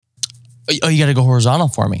Oh, you got to go horizontal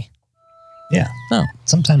for me. Yeah. No.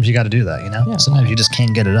 Sometimes you got to do that, you know? Yeah. Sometimes you just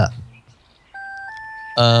can't get it up.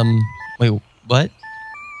 Wait, what?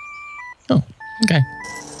 Oh, okay.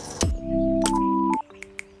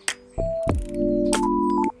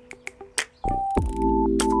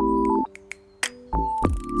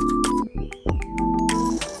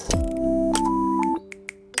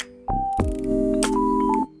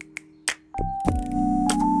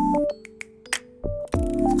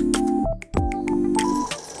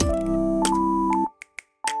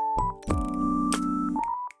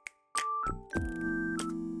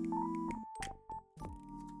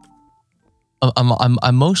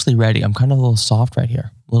 I'm mostly ready. I'm kind of a little soft right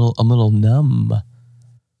here. I'm a little numb.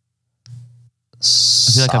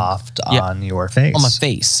 Soft on your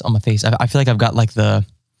face? On my face. I feel like I've got like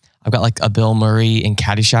a Bill Murray in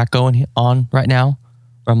Caddyshack going on right now.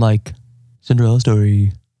 Where I'm like, Cinderella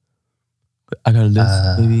story. I gotta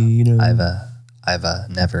live, maybe, you know. I've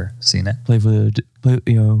never seen it. Play,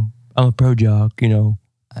 you know. I'm a pro jock, you know.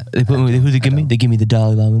 Who they give me? They give me the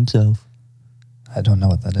Dalai Lama himself. I don't know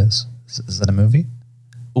what that is. Is that a movie?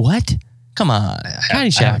 What? Come on.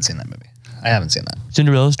 Caddyshack. I haven't seen that movie. I haven't seen that.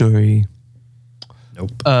 Cinderella story.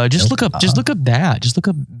 Nope. Look up that. Just look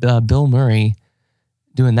up Bill Murray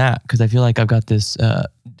doing that, because I feel like I've got this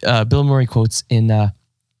Bill Murray quotes in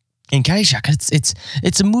Caddyshack.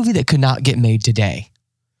 It's a movie that could not get made today.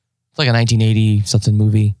 It's like a 1980 something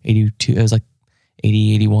movie. 82. It was like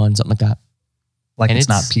 80, 81, something like that. Like, and it's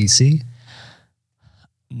not PC?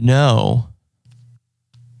 No.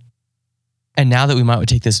 And now that we might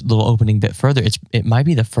take this little opening bit further, it might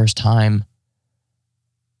be the first time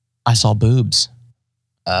I saw boobs.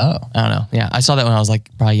 Oh. I don't know. Yeah, I saw that when I was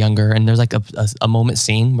like probably younger, and there's like a moment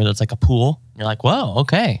scene where it's like a pool. And you're like, whoa,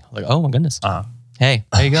 okay. Like, oh my goodness. Hey,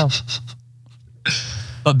 there you go.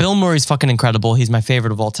 But Bill Murray's fucking incredible. He's my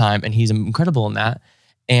favorite of all time, and he's incredible in that.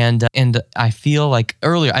 And I feel like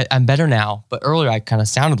earlier, I'm better now, but earlier I kind of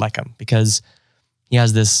sounded like him because he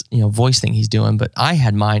has this, you know, voice thing he's doing, but I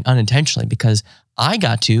had mine unintentionally because I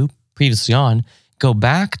got to previously on go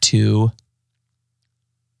back to,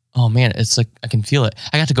 oh man, it's like, I can feel it.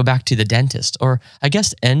 I got to go back to the dentist, or I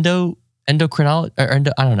guess endocrinologist, or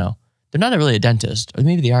I don't know. They're not really a dentist, or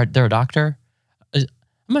maybe they're a doctor. I'm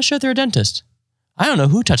not sure they're a dentist. I don't know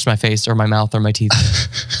who touched my face or my mouth or my teeth.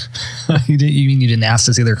 You mean you didn't ask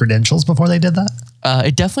to see their credentials before they did that?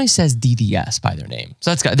 It definitely says DDS by their name.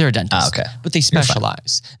 So they're a dentist. Okay. But they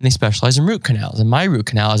specialize. And they specialize in root canals. And my root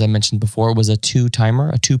canal, as I mentioned before, was a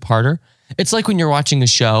two-parter. It's like when you're watching a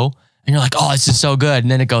show and you're like, oh, this is so good.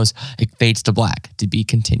 And then it fades to black, to be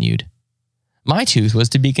continued. My tooth was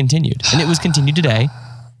to be continued. And it was continued today.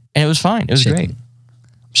 And it was fine. It was great. I'm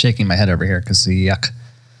shaking my head over here because yuck.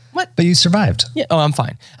 What? But you survived. Yeah. Oh, I'm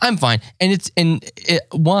fine.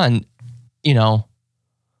 You know,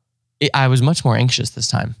 I was much more anxious this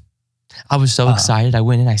time. I was so excited. I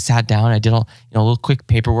went in, I sat down, I did a little quick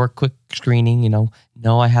paperwork, quick screening,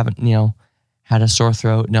 no, I haven't, had a sore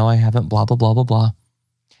throat. No, I haven't, blah, blah, blah, blah, blah.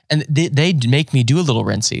 And they make me do a little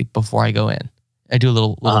rinsey before I go in. I do a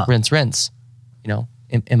little rinse,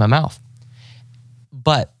 in my mouth.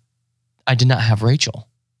 But I did not have Rachel.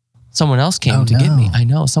 Someone else came to get me. I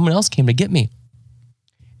know. Someone else came to get me.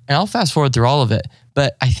 And I'll fast forward through all of it.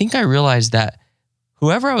 But I think I realized that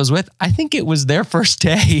whoever I was with, I think it was their first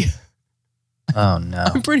day. Oh, no.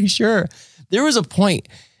 I'm pretty sure. There was a point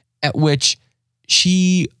at which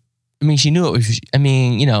she knew it was,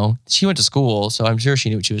 she went to school, so I'm sure she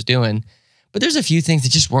knew what she was doing. But there's a few things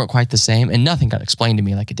that just weren't quite the same, and nothing got explained to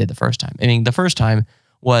me like it did the first time. The first time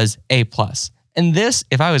was A+. And this,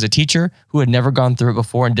 if I was a teacher who had never gone through it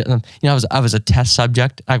before and didn't, I was a test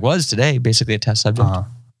subject. I was today basically a test subject. Yeah.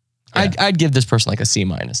 I'd give this person like a C-.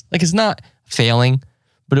 Like, it's not failing,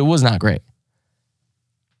 but it was not great.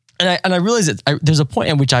 And I realized that there's a point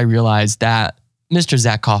at which I realized that Mr.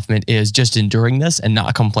 Zach Kaufman is just enduring this and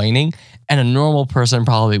not complaining. And a normal person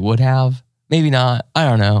probably would have. Maybe not. I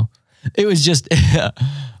don't know. It was just,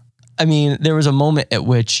 there was a moment at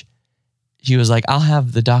which she was like, I'll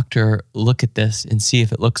have the doctor look at this and see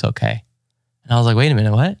if it looks okay. And I was like, wait a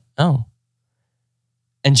minute, what? Oh.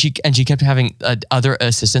 And she kept having other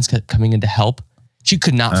assistants coming in to help. She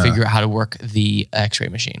could not figure out how to work the x-ray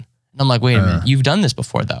machine. And I'm like, wait a minute, you've done this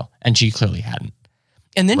before though. And she clearly hadn't.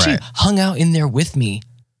 And then she hung out in there with me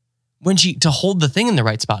to hold the thing in the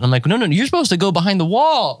right spot. And I'm like, no, you're supposed to go behind the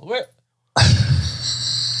wall. Where?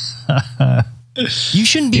 You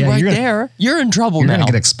shouldn't be there. You're in trouble now. You're going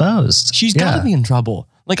to get exposed. She's got to be in trouble.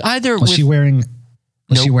 Like either Was she wearing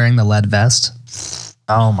the lead vest?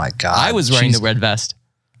 Oh my God. I was wearing the red vest.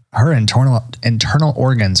 Her internal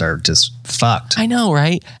organs are just fucked. I know,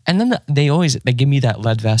 right? And then they give me that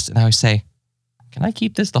lead vest, and I always say, "Can I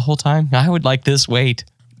keep this the whole time? I would like this weight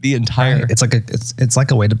the entire." Right. It's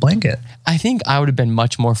like a weighted blanket. I think I would have been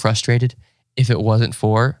much more frustrated if it wasn't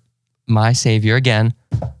for my savior again,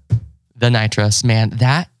 the nitrous. Man,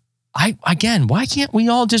 why can't we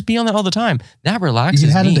all just be on that all the time? That relaxes me.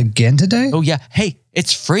 You had it again today? Oh yeah. Hey,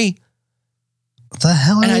 it's free. What the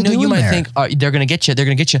hell are And they I know doing you might there? think, oh, they're going to get you. They're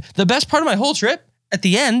going to get you. The best part of my whole trip, at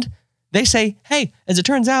the end, they say, hey, as it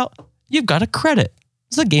turns out, you've got a credit.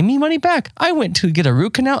 So they gave me money back. I went to get a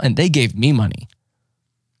root canal and they gave me money.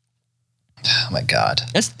 Oh my God.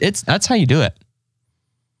 That's how you do it.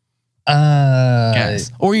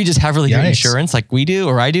 Yes. Or you just have really good Yikes. insurance like we do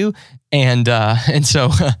or I do. And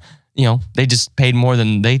so, they just paid more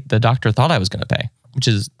than the doctor thought I was going to pay, which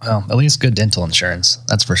is. Well, at least good dental insurance.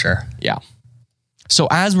 That's for sure. Yeah. So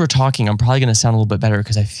as we're talking, I'm probably going to sound a little bit better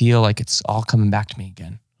because I feel like it's all coming back to me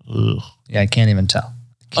again. Ugh. Yeah, I can't even tell.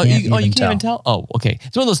 You can't even tell? Oh, okay.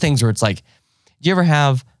 It's one of those things where it's like, do you ever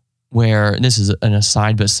have where, this is an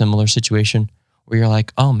aside but similar situation, where you're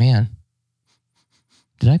like, oh man,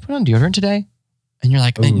 did I put on deodorant today? And you're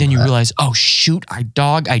like, and then you realize, oh shoot, I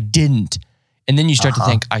didn't. And then you start to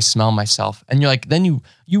think, I smell myself. And you're like, then you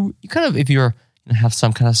kind of, if you're have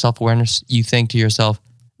some kind of self-awareness, you think to yourself,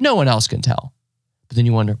 no one else can tell. But then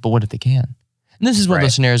you wonder, but what if they can? And this is one of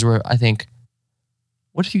those scenarios where I think,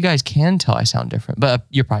 what if you guys can tell I sound different? But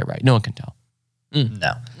you're probably right. No one can tell.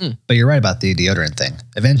 No. But you're right about the deodorant thing.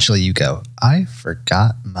 Eventually you go, I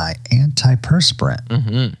forgot my antiperspirant.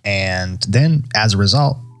 Mm-hmm. And then as a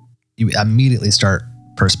result, you immediately start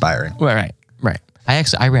perspiring. Right.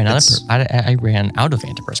 I ran out of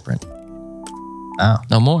antiperspirant. Oh.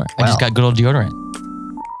 No more. I just got good old deodorant.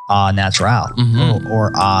 Natural. Mhm.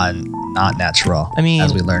 Or not natural. I mean,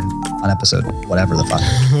 as we learned on episode whatever the fuck.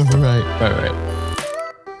 right.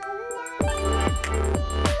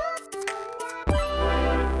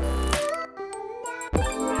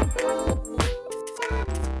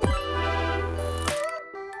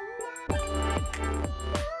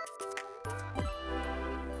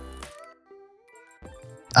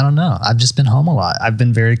 I don't know. I've just been home a lot. I've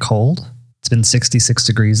been very cold. It's been 66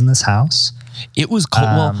 degrees in this house. It was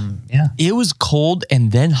cold. It was cold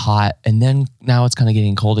and then hot, and then now it's kind of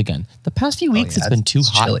getting cold again. The past few weeks, it's been too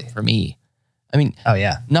hot chilly for me. I mean,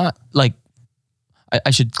 not like,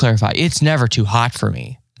 I should clarify. It's never too hot for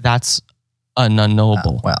me. That's an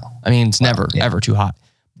unknowable. I mean, it's never ever too hot.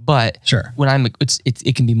 But sure, when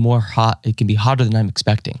it can be more hot. It can be hotter than I'm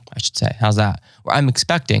expecting. I should say. How's that? Where I'm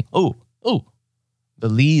expecting. The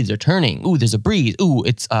leaves are turning. Ooh, there's a breeze. Ooh,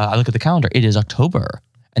 I look at the calendar. It is October.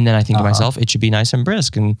 And then I think to myself, it should be nice and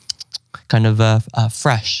brisk and kind of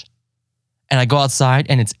fresh. And I go outside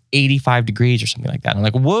and it's 85 degrees or something like that. I'm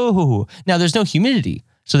like, whoa. Now there's no humidity.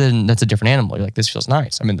 So then that's a different animal. You're like, this feels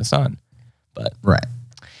nice. I'm in the sun. But right.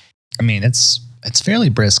 I mean, it's fairly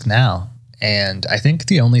brisk now. And I think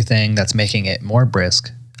the only thing that's making it more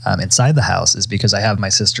brisk inside the house is because I have my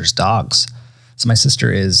sister's dogs. So my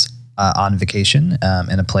sister is on vacation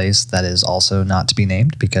in a place that is also not to be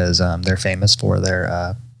named because they're famous for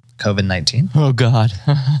their COVID-19. Oh God.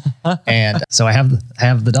 And so I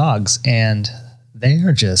have the dogs and they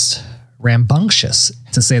are just rambunctious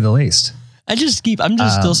to say the least. I'm just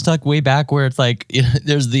still stuck way back where it's like,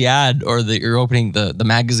 there's the ad or you're opening the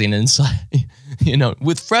magazine and it's like,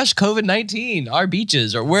 with fresh COVID-19, our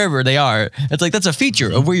beaches or wherever they are. It's like, that's a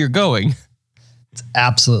feature of where you're going. It's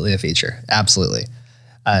absolutely a feature. Absolutely.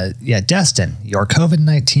 Destin, your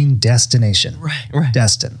COVID-19 destination. Right.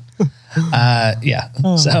 Destin.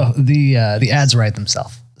 So the ads write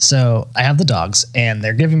themselves. So I have the dogs and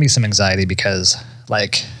they're giving me some anxiety because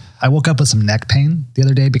I woke up with some neck pain the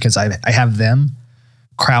other day because I have them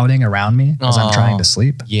crowding around me as I'm trying to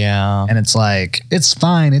sleep. Yeah. And it's like, it's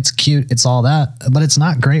fine. It's cute. It's all that, but it's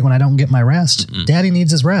not great when I don't get my rest. Mm-mm. Daddy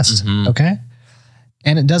needs his rest. Mm-hmm. Okay.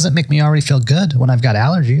 And it doesn't make me already feel good when I've got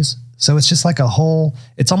allergies. So it's just like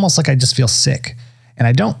it's almost like I just feel sick and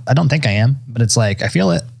I don't think I am, but it's like, I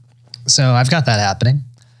feel it. So I've got that happening.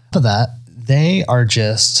 For that, they are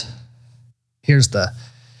just, here's the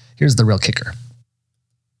real kicker.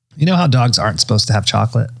 You know how dogs aren't supposed to have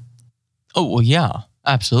chocolate? Oh, well, yeah,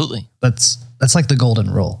 absolutely. That's like the golden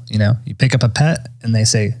rule. You pick up a pet and they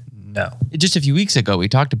say no. Just a few weeks ago, we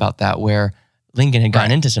talked about that where Lincoln had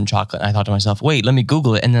gotten into some chocolate. And I thought to myself, wait, let me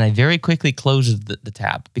Google it. And then I very quickly closed the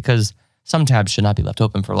tab because some tabs should not be left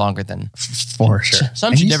open for longer than... For sure.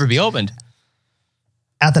 Some should never be opened.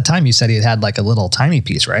 At the time, you said he had like a little tiny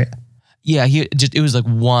piece, right? Yeah, it was like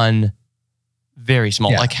one very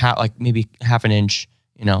small, like maybe half an inch,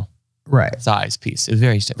 Right. size piece. It was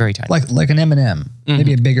very, very tiny. Like an M&M,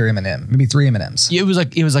 maybe a bigger M&M, maybe 3 M&Ms. It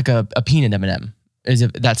was like a peanut M&M. Is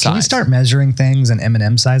it that size? Can we start measuring things in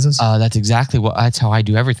M&M sizes? That's how I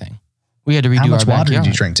do everything. We had to redo How much our water backyard.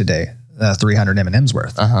 did you drink today? 300 M&Ms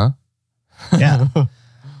worth. Uh-huh. Yeah.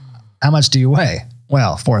 How much do you weigh?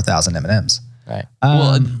 Well, 4,000 M&Ms. Right.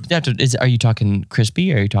 Well, are you talking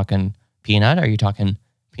crispy? Are you talking peanut? Are you talking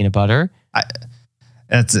peanut butter? I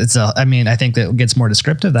think that it gets more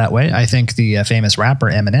descriptive that way. I think the famous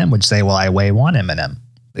rapper Eminem would say, well, I weigh 1 M&M.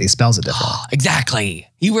 But he spells it differently. Exactly.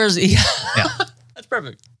 He wears... Yeah. That's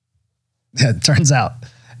perfect. It turns out.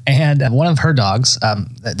 And one of her dogs,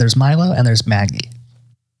 there's Milo and there's Maggie.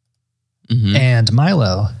 Mm-hmm. And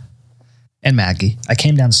Milo and Maggie, I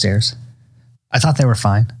came downstairs. I thought they were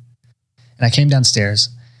fine. And I came downstairs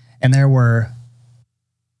and there were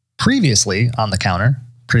previously on the counter,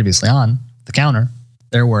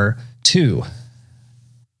 there were 2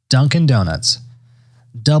 Dunkin' Donuts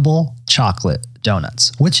double chocolate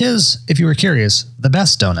donuts, which is, if you were curious, the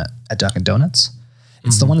best donut at Dunkin' Donuts.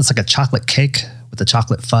 It's the one that's like a chocolate cake with the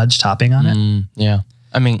chocolate fudge topping on it. Yeah.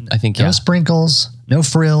 I mean, I think, no sprinkles, no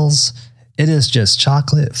frills. It is just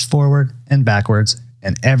chocolate forward and backwards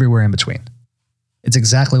and everywhere in between. It's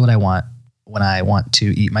exactly what I want when I want to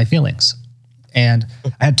eat my feelings. And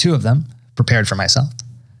I had 2 of them prepared for myself.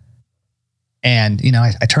 And,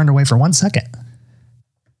 I turned away for 1 second.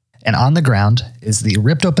 And on the ground is the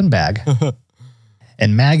ripped open bag.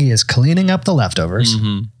 And Maggie is cleaning up the leftovers.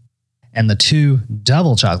 Mm-hmm. And the 2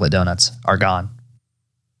 double chocolate donuts are gone.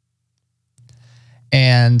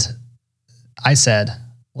 And I said,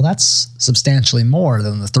 well, that's substantially more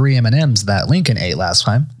than the 3 M&Ms that Lincoln ate last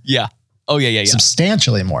time. Yeah. Oh, yeah.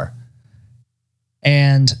 Substantially more.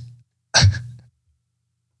 And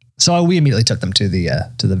so we immediately took them to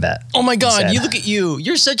the vet. Oh my God, you look at you.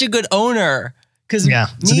 You're such a good owner. So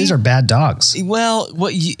these are bad dogs. Well,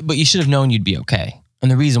 but you should have known you'd be okay.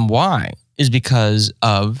 And the reason why is because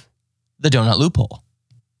of the donut loophole.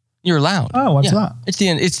 You're allowed. Oh, what's that?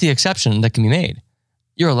 It's the exception that can be made.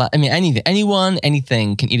 You're allowed. I mean,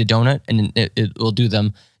 anything can eat a donut and it will do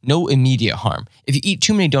them no immediate harm. If you eat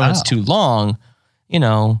too many donuts too long,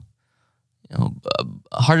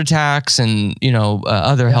 heart attacks and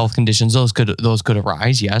other health conditions, those could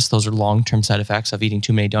arise. Yes, those are long-term side effects of eating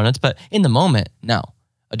too many donuts. But in the moment, no,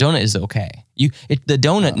 a donut is okay. The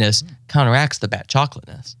donutness counteracts the bad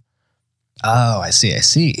chocolateness. Oh, I see.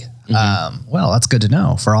 Mm-hmm. Well, that's good to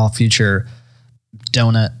know for all future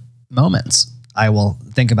donut moments. I will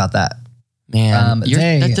think about that. Man,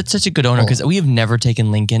 that's such a good owner because we have never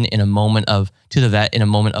taken Lincoln to the vet in a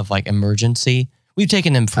moment of like emergency. We've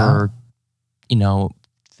taken him for,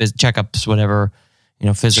 checkups, whatever,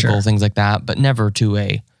 physical things like that, but never to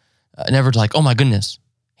like, oh my goodness,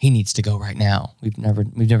 he needs to go right now. We've never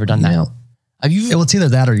done that. It's either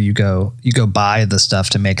that or you go buy the stuff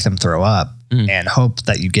to make them throw up and hope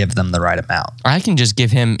that you give them the right amount. Or I can just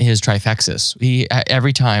give him his Trifexis.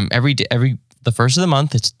 The first of the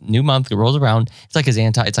month, it's new month, it rolls around. It's like it's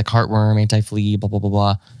like heartworm, anti-flea, blah, blah, blah,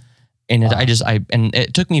 blah. And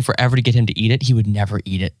it took me forever to get him to eat it. He would never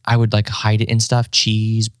eat it. I would like hide it in stuff,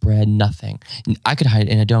 cheese, bread, nothing. And I could hide it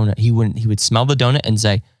in a donut. He wouldn't. He would smell the donut and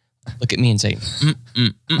say, look at me and say,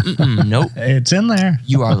 nope. It's in there.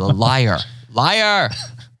 You are the liar.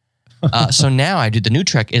 So now I do the new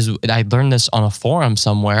trick is I learned this on a forum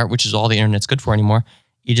somewhere, which is all the internet's good for anymore.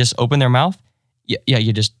 You just open their mouth.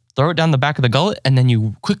 You just throw it down the back of the gullet and then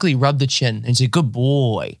you quickly rub the chin and say, good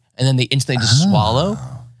boy. And then they instantly just swallow.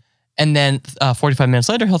 And then 45 minutes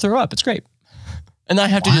later, he'll throw up. It's great. And I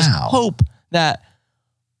have to just hope that,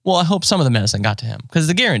 I hope some of the medicine got to him because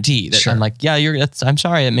it's a guarantee that I'm like, I'm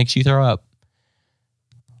sorry, it makes you throw up.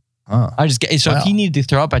 If he needed to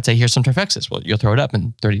throw up, I'd say, here's some Trifexis. Well, you'll throw it up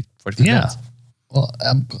in 30, 45 minutes. Well,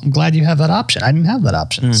 I'm glad you have that option. I didn't have that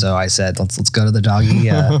option. So I said, let's go to the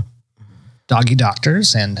doggy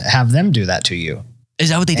doctors and have them do that to you. Is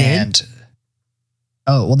that what they did?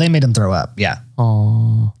 They made him throw up. Yeah.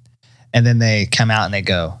 Oh. And then they come out and they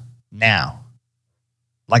go, now,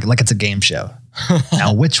 like it's a game show.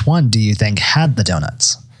 Now, which one do you think had the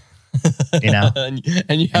donuts? and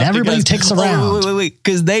everybody takes a round. Wait,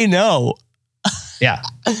 because they know. Yeah.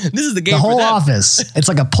 This is the game. The for whole them. office. It's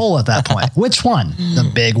like a poll at that point. Which one?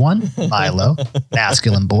 The big one, Milo,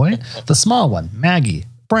 masculine boy. The small one, Maggie,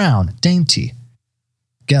 brown, dainty.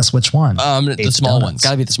 Guess which one? The small one.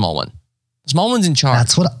 Got to be the small one. The small one's in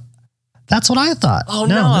charge. That's what I thought. Oh,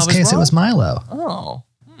 no. In this case, it was Milo. Oh.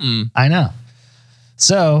 I know.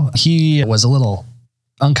 So he was a little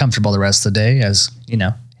uncomfortable the rest of the day as, he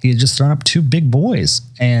had just thrown up 2 big boys.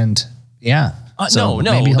 And So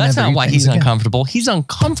no, maybe he'll that's never not eat why things he's again. uncomfortable. He's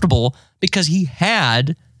uncomfortable because he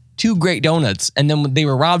had 2 great donuts and then they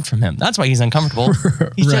were robbed from him. That's why he's uncomfortable.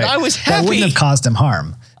 He said, I was That wouldn't happy. have caused him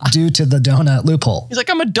harm due to the donut loophole. He's like,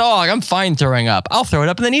 I'm a dog. I'm fine throwing up. I'll throw it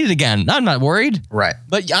up and then eat it again. I'm not worried. Right.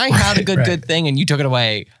 But I had a Right. good thing and you took it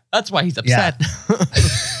away. That's why he's upset.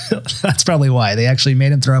 That's probably why. They actually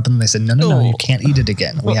made him throw up and they said, no, No. you can't eat it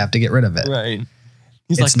again. We have to get rid of it. Right.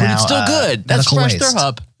 He's It's like, but it's now, still good. That's medical fresh waste. throw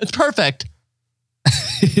up. It's perfect.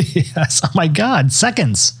 Yes. Oh my God.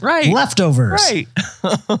 Seconds. Right. Leftovers. Right.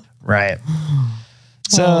 Right.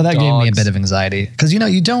 So Oh, that gave me a dogs. bit of anxiety because,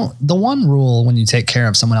 the one rule when you take care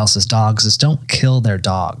of someone else's dogs is don't kill their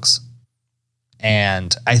dogs.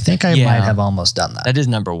 And I think I Yeah. might have almost done that. That is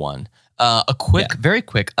number one. A quick, very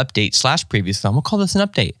quick update / previous film. We'll call this an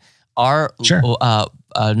update. Our Sure.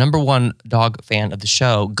 number one dog fan of the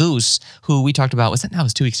show, Goose, who we talked about, that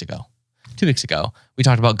was 2 weeks ago. 2 weeks ago, we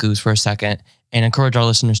talked about Goose for a second and encouraged our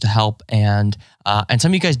listeners to help. And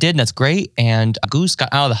some of you guys did, and that's great. And Goose got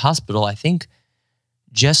out of the hospital, I think,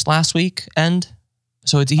 just last weekend.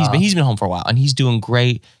 So he's been home for a while and he's doing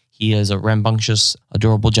great. He is a rambunctious,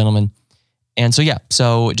 adorable gentleman. And so,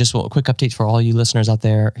 just a quick update for all you listeners out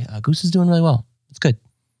there. Goose is doing really well. It's good.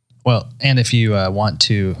 Well, and if you want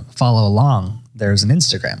to follow along, there's an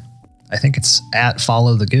Instagram. I think it's at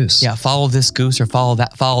Follow the Goose. Yeah, follow this goose or follow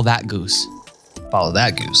that goose. Follow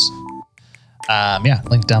that goose.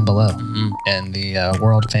 Link down below in the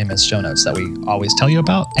world famous show notes that we always tell you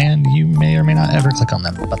about, and you may or may not ever click on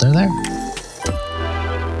them, but they're there.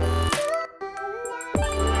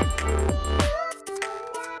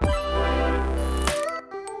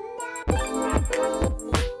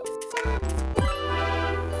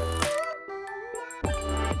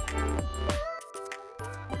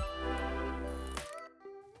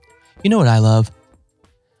 You know what I love?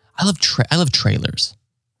 I love trailers.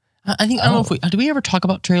 I don't know if do we ever talk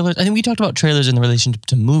about trailers? I think we talked about trailers in relation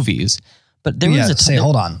to movies, but there is a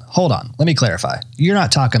hold on. Let me clarify. You're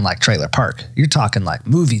not talking like trailer park. You're talking like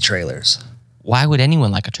movie trailers. Why would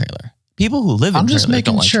anyone like a trailer? People who live in I'm just trailers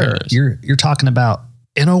making don't like sure trailers. you're talking about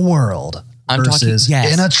in a world versus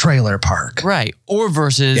in a trailer park. Right. Or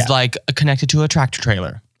versus like connected to a tractor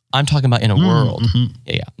trailer. I'm talking about in a world.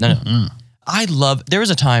 Yeah. No. There was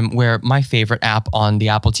a time where my favorite app on the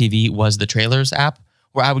Apple TV was the Trailers app,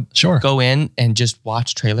 where I would go in and just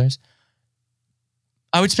watch trailers.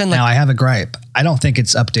 I would spend Now I have a gripe. I don't think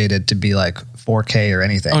it's updated to be like 4K or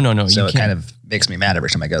anything. Oh, no. So it kind of makes me mad every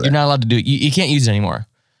time I go there. You're not allowed to do it. You can't use it anymore.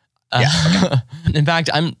 In fact,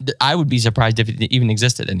 I would be surprised if it even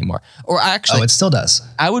existed anymore. Or actually, it still does.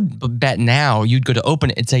 I would bet now you'd go to open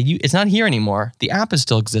it and say, it's not here anymore. The app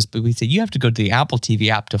still exists, but we say you have to go to the Apple TV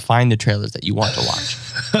app to find the trailers that you want to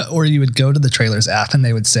watch. Or you would go to the Trailers app and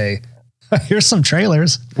they would say, here's some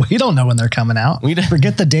trailers. We don't know when they're coming out.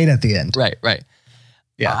 Forget the date at the end. Right.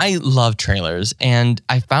 Yeah. I love trailers, and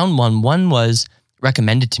I found one. One was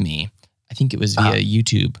recommended to me. I think it was via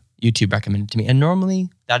YouTube. YouTube recommended to me, and normally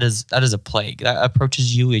that is a plague. That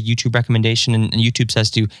approaches you a YouTube recommendation, and YouTube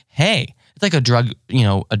says to you, "Hey," it's like a drug,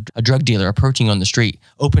 a drug dealer approaching you on the street,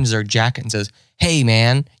 opens their jacket and says, "Hey,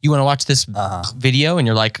 man, you want to watch this video?" And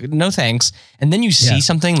you're like, "No, thanks." And then you see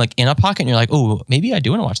something like in a pocket, and you're like, "Oh, maybe I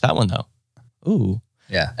do want to watch that one though." Ooh,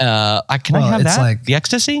 yeah. Can I have that? Like, the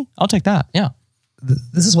ecstasy? I'll take that. Yeah.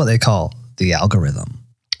 This is what they call the algorithm.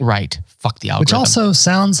 Right. Fuck the algorithm. Which also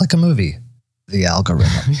sounds like a movie. The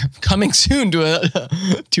algorithm. Coming soon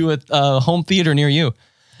to a home theater near you.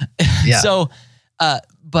 Yeah. So,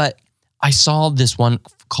 but I saw this one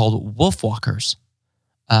called Wolfwalkers.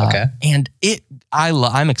 Okay. And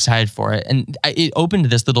I'm excited for it. And it opened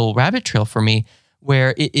this little rabbit trail for me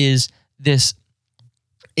where it's this,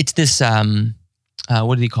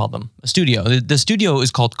 what do you call them? A studio. The studio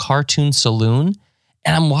is called Cartoon Saloon.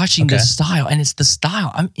 And I'm watching this style, and it's the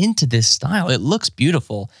style. I'm into this style. It looks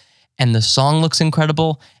beautiful. And the song looks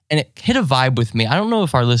incredible. And it hit a vibe with me. I don't know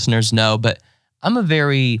if our listeners know, but I'm a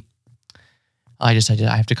very, I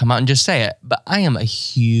have to come out and just say it, but I am a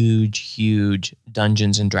huge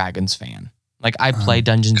Dungeons and Dragons fan. Like I play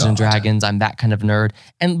Dungeons and Dragons. I'm that kind of nerd.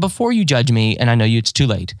 And before you judge me, and I know it's too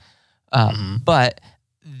late, but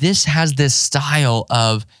this has this style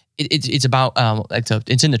of, it's about,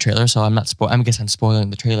 it's in the trailer, so I'm not I guess I'm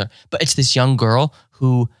spoiling the trailer, but it's this young girl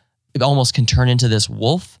who almost can turn into this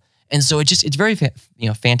wolf. And so it's very,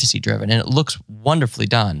 fantasy driven, and it looks wonderfully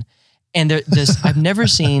done. And I've never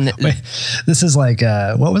seen. Wait, this is like,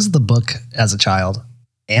 what was the book as a child?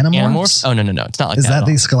 Animorphs? Oh, no. It's not like that. Is that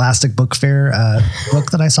the Scholastic Book Fair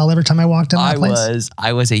book that I saw every time I walked in that place?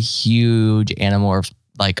 I was a huge Animorphs.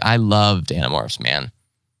 Like I loved Animorphs, man.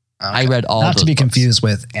 I read all Not those to be books. confused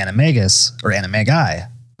with Animagus or Animagi,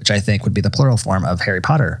 which I think would be the plural form of Harry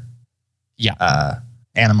Potter. Yeah.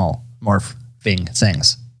 Animal morphing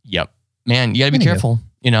things. Yep. Man, you gotta be Anywho. careful.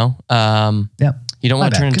 You know, Yep. you don't My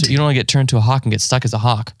want to bad. turn into, Continue. you don't want to get turned to a hawk and get stuck as a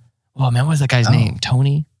hawk. Oh man, what was that guy's name?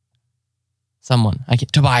 Tony? Someone.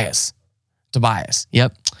 Tobias.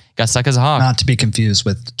 Yep. Got stuck as a hawk. Not to be confused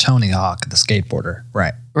with Tony Hawk, the skateboarder.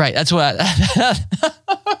 Right. Right. That's what.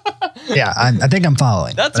 Yeah, I think I'm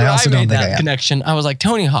following. That's but why I also don't made think that I am. connection. I was like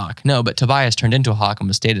Tony Hawk. No, but Tobias turned into a hawk and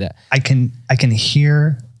was stated that. I can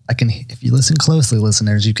hear, if you listen closely,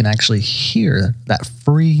 listeners, you can actually hear that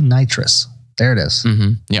free nitrous. There it is.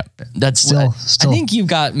 Mm-hmm. Yep. That's Still- I think you've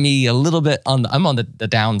got me a little bit I'm on the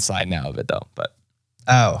downside now of it though, but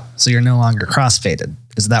Oh, so you're no longer crossfaded.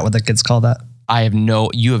 Is that what the kids call that? I have no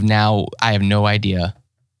idea.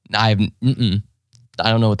 I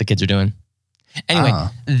don't know what the kids are doing. Anyway,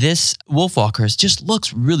 this Wolfwalkers just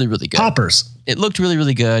looks really, really good. Poppers. It looked really,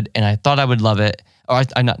 really good, and I thought I would love it. Or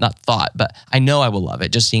I not thought, but I know I will love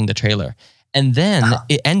it just seeing the trailer. And then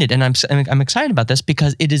it ended, and I'm excited about this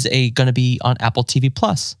because it is going to be on Apple TV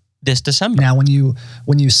Plus this December. Now, when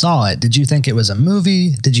you saw it, did you think it was a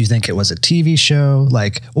movie? Did you think it was a TV show?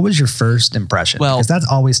 Like, what was your first impression? Well- because that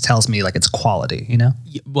always tells me like it's quality, you know?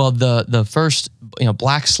 Well, the first,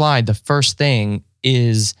 Black Slide, the first thing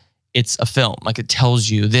is it's a film. Like it tells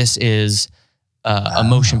you this is a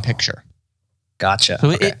motion picture. Gotcha.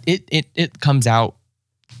 So Okay. it comes out,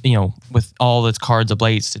 with all its cards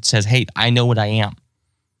ablaze. It says, "Hey, I know what I am."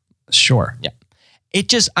 Sure. Yeah. It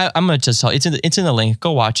just I'm gonna just tell it's in the link.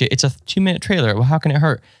 Go watch it. It's a 2-minute trailer. Well, how can it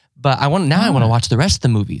hurt? But I want to watch the rest of the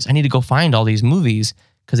movies. I need to go find all these movies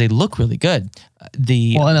because they look really good. And at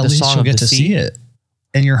the least Song you'll of get the to Sea. see it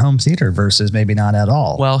in your home theater versus maybe not at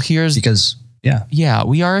all. Well, here's because yeah,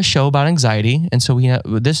 we are a show about anxiety, and so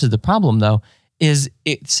this is the problem though. Is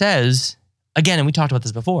it says again, and we talked about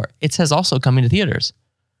this before. It says also coming to theaters.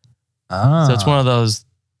 So it's one of those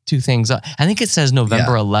two things. I think it says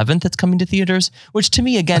November 11th it's coming to theaters, which to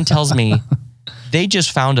me again tells me they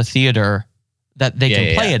just found a theater that they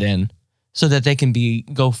can play it in so that they can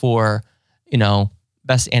go for,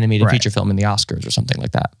 best animated feature film in the Oscars or something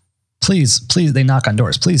like that. Please, they knock on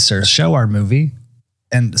doors. Please, sir, show our movie.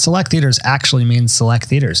 And select theaters actually means select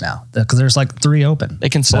theaters now because there's like 3 open. They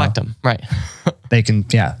can select them, right? They can,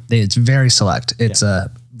 it's very select. It's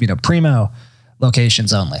primo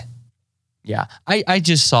locations only. Yeah, I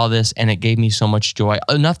just saw this and it gave me so much joy.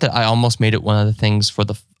 Enough that I almost made it one of the things for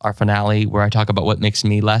our finale where I talk about what makes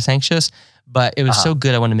me less anxious. But it was so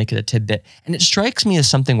good, I want to make it a tidbit. And it strikes me as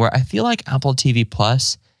something where I feel like Apple TV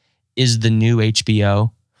Plus is the new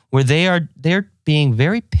HBO, where they're being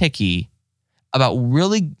very picky about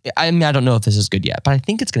really. I mean, I don't know if this is good yet, but I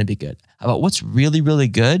think it's going to be good about what's really, really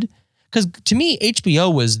good. Because to me,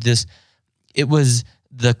 HBO was this. It was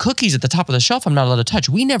the cookies at the top of the shelf I'm not allowed to touch.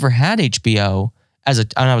 We never had HBO when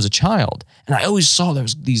I was a child. And I always saw there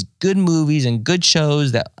was these good movies and good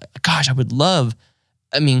shows that, gosh, I would love.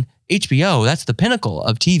 I mean, HBO, that's the pinnacle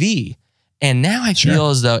of TV. And now I feel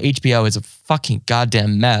as though HBO is a fucking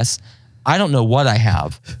goddamn mess. I don't know what I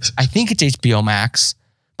have. I think it's HBO Max,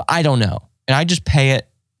 but I don't know. And I just pay it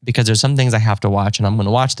because there's some things I have to watch and I'm going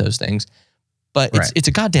to watch those things. But it's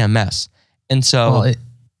a goddamn mess. And so... Well,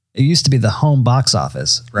 it used to be the home box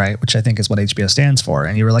office, right? Which I think is what HBO stands for.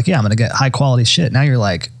 And you were like, yeah, I'm going to get high quality shit. Now you're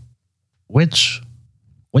like, which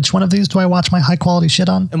one of these do I watch my high quality shit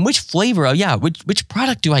on? And which flavor? Oh yeah, which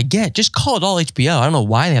product do I get? Just call it all HBO. I don't know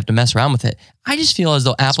why they have to mess around with it. I just feel as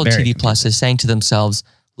though Apple TV Plus is saying to themselves,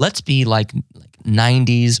 let's be like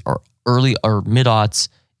 90s or early or mid-aughts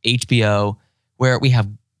HBO, where we have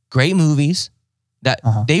great movies that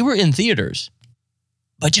they were in theaters.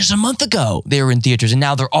 But just a month ago, they were in theaters and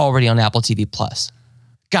now they're already on Apple TV Plus.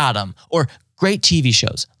 Got them. Or great TV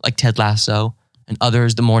shows like Ted Lasso and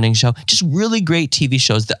others, The Morning Show. Just really great TV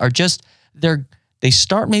shows that are just, they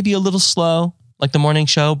start maybe a little slow, like The Morning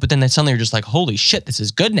Show, but then they suddenly are just like, holy shit, this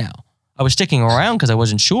is good now. I was sticking around because I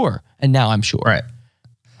wasn't sure, and now I'm sure. Right.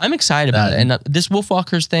 I'm excited about it. And this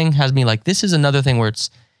Wolfwalkers thing has me like, this is another thing where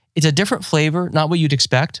it's a different flavor, not what you'd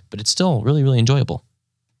expect, but it's still really, really enjoyable.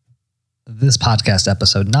 This podcast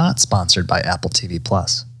episode not sponsored by Apple TV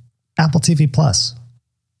Plus. Apple TV Plus.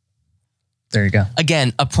 There you go.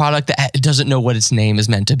 Again, a product that doesn't know what its name is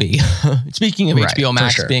meant to be. Speaking of HBO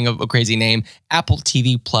Max being a crazy name, Apple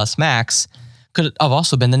TV Plus Max could have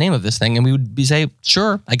also been the name of this thing, and we would be say,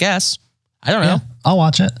 sure, I guess. I don't know. I'll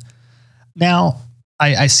watch it. Now,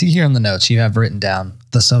 I see here in the notes you have written down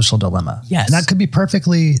The Social Dilemma. Yes. And that could be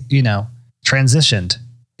perfectly, transitioned,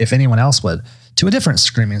 if anyone else would, to a different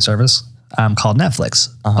streaming service called Netflix.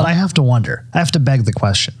 But I have to wonder, I have to beg the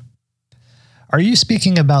question, Are you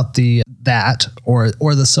speaking about that or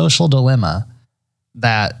the social dilemma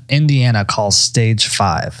that Indiana calls stage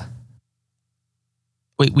 5?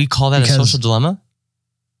 Wait, we call that Because- a social dilemma?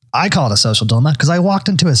 I call it a social dilemma because I walked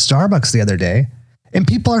into a Starbucks the other day and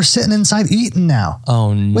people are sitting inside eating now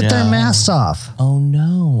Oh no. with their masks off. Oh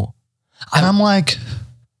no. And I'm like,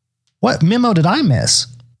 what memo did I miss?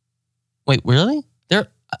 Wait, really?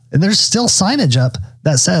 And there's still signage up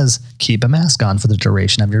that says keep a mask on for the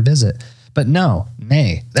duration of your visit. But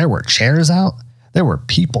nay, there were chairs out. There were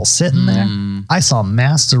people sitting there. I saw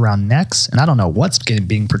masks around necks, and I don't know what's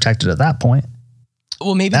being protected at that point.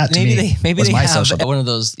 Well, maybe That to maybe me they was my have social one of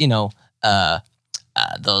those, those, Oh,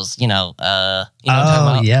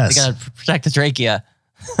 They yes. gotta protect the trachea.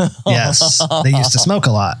 Yes, they used to smoke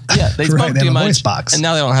a lot. Yeah, they Right, smoke they have too a much, voice box. and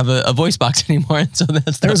now they don't have a voice box anymore. And so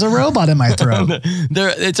that's There's a robot in my throat.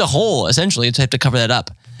 it's a hole essentially. It's have to cover that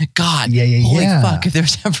up. God, Yeah. holy fuck! If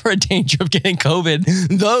there's ever a danger of getting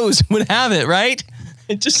COVID, those would have it, right?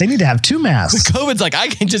 It just They need to have 2 masks. COVID's like I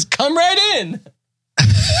can just come right in.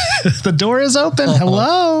 The door is open.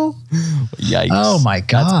 Hello. Yikes! Oh my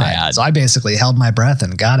God. That's bad. So I basically held my breath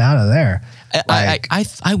and got out of there.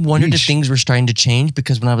 I wondered if yeesh. things were starting to change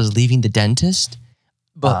because when I was leaving the dentist,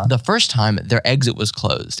 but the first time their exit was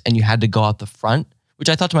closed and you had to go out the front, which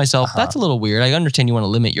I thought to myself, that's a little weird. I understand you want to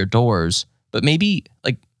limit your doors, but maybe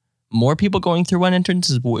like more people going through one entrance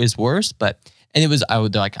is worse. And it was,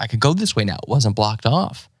 I could go this way now. It wasn't blocked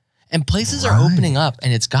off. And places are opening up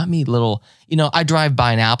and it's got me little, I drive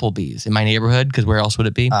by an Applebee's in my neighborhood because where else would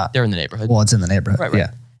it be? They're in the neighborhood. Well, it's in the neighborhood. Right.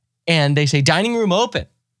 Yeah. And they say dining room open.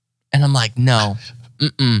 And I'm like, no,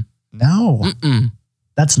 No,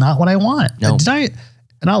 that's not what I want. No.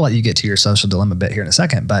 And I'll let you get to your social dilemma bit here in a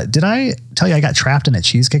second, but did I tell you I got trapped in a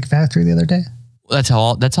cheesecake factory the other day? That's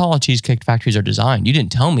how all cheesecake factories are designed. You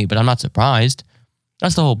didn't tell me, but I'm not surprised.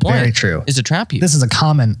 That's the whole point. Very true. Is to trap you. This is a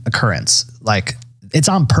common occurrence. Like it's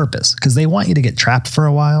on purpose because they want you to get trapped for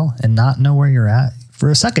a while and not know where you're at. For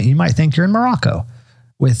a second, you might think you're in Morocco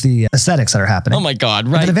with the aesthetics that are happening. Oh my God!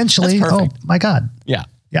 And Right. then eventually, That's oh perfect. my God. Yeah.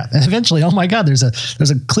 Yeah. And eventually, oh my God, there's a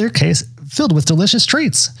clear case filled with delicious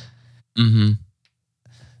treats. Mm-hmm.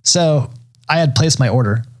 So I had placed my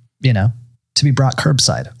order, to be brought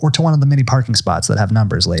curbside or to one of the many parking spots that have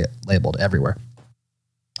numbers labeled everywhere.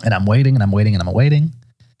 And I'm waiting and I'm waiting and I'm waiting.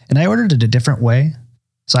 And I ordered it a different way.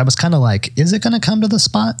 So I was kind of like, is it going to come to the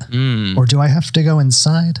spot or do I have to go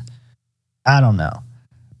inside? I don't know.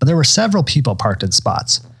 But there were several people parked in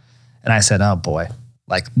spots. And I said, oh boy,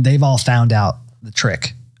 like they've all found out the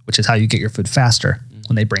trick, which is how you get your food faster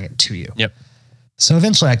when they bring it to you. Yep. So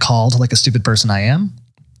eventually I called like a stupid person I am,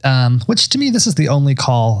 which to me, this is the only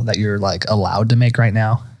call that you're like allowed to make right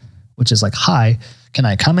now, which is like, hi, can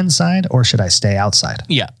I come inside or should I stay outside?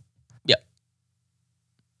 Yeah. Yep.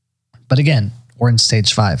 But again, we're in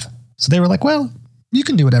stage 5. So they were like, well, you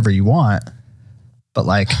can do whatever you want, but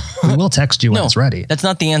like, we will text you when No, it's ready. That's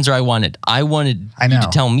not the answer I wanted. I wanted you know. to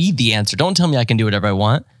tell me the answer. Don't tell me I can do whatever I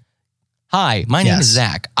want. Hi, my name is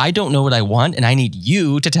Yes. Zach. I don't know what I want, and I need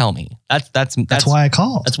you to tell me. That's why I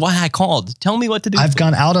called. That's why I called. Tell me what to do. I've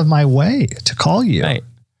gone out of my way to call you. Right.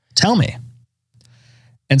 Tell me.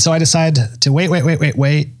 And so I decided to wait.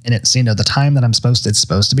 And it's, the time that it's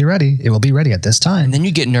supposed to be ready. It will be ready at this time. And then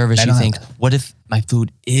you get nervous. I You don't think, what if my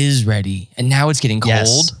food is ready and now it's getting cold?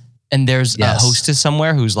 Yes. And there's a Yes. hostess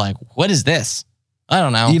somewhere who's like, what is this? I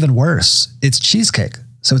don't know. Even worse, it's cheesecake.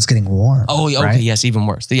 So it's getting warm. Oh, okay. right? Yes, even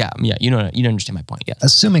worse. Yeah. You understand my point. Yes.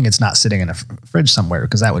 Assuming it's not sitting in a fridge somewhere,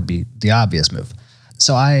 because that would be the obvious move.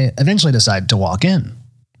 So I eventually decide to walk in.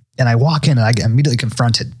 And I walk in and I get immediately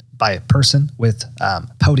confronted by a person with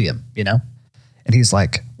podium, And he's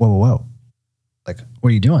like, whoa. Like,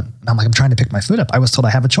 what are you doing? And I'm like, I'm trying to pick my food up. I was told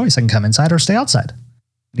I have a choice. I can come inside or stay outside.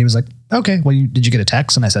 And he was like, okay, well, did you get a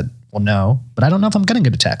text? And I said, well, no, but I don't know if I'm going to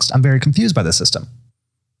get a text. I'm very confused by the system.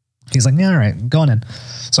 He's like, yeah, all right, go on in.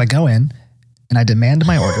 So I go in and I demand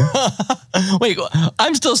my order. Wait,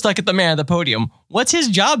 I'm still stuck at the man at the podium. What's his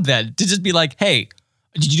job then? To just be like, hey,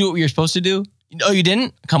 did you do what you're supposed to do? Oh, you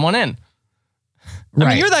didn't? Come on in. I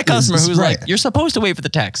mean, you're that customer who's right. like, you're supposed to wait for the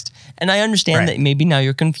text. And I understand that maybe now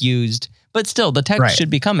you're confused, but still the text should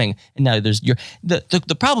be coming. And now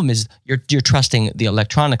the problem is you're trusting the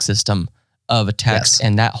electronic system of a text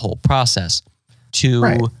and that whole process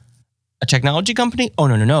to a technology company. Oh,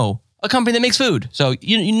 no. A company that makes food. So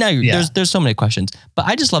there's so many questions, but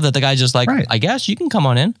I just love that the guy's just like, I guess you can come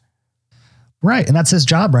on in. Right. And that's his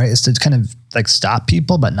job, right? Is to kind of like stop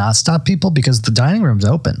people, but not stop people because the dining room's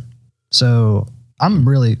open. So I'm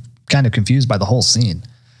really kind of confused by the whole scene.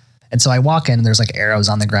 And so I walk in and there's like arrows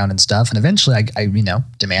on the ground and stuff. And eventually I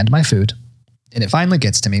demand my food And it finally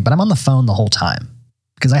gets to me, but I'm on the phone the whole time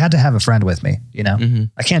because I had to have a friend with me, you know?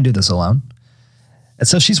 I can't do this alone. And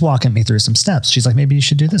so she's walking me through some steps. She's like, maybe you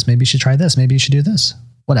should do this. Maybe you should try this. Maybe you should do this.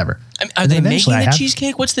 Whatever. I mean, are they making the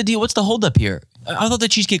cheesecake? What's the deal? What's the holdup here? I thought the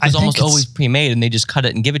cheesecake was almost always pre-made and they just cut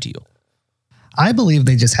it and give it to you. I believe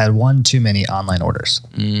they just had one too many online orders.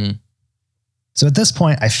 So at this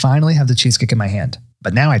point, I finally have the cheesecake in my hand.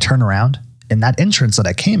 But now I turn around and that entrance that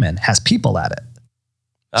I came in has people at it.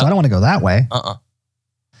 So I don't want to go that way.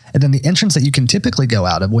 And then the entrance that you can typically go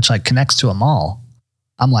out of, which like connects to a mall,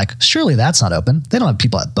 I'm like, surely that's not open. They don't have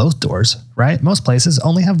people at both doors, right? Most places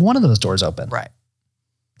only have one of those doors open. Right.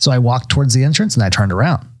 So I walked towards the entrance and I turned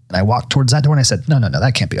around. And I walked towards that door and I said, no,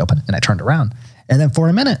 that can't be open. And I turned around. And then for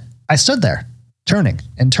a minute, I stood there, turning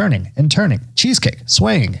and turning and turning, cheesecake,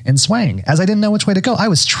 swaying and swaying. As I didn't know which way to go, I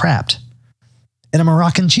was trapped in a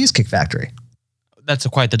Moroccan cheesecake factory. That's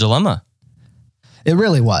quite the dilemma. It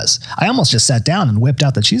really was. I almost just sat down and whipped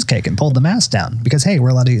out the cheesecake and pulled the mask down because, hey, we're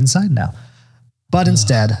allowed to eat inside now. But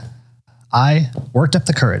instead, I worked up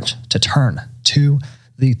the courage to turn to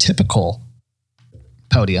the typical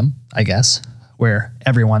podium, I guess, where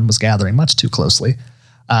everyone was gathering much too closely,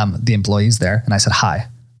 the employees there. And I said, hi,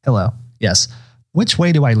 hello, yes. Which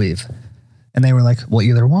way do I leave? And they were like, well,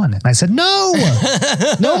 either one. And I said, no,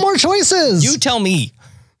 no more choices. You tell me.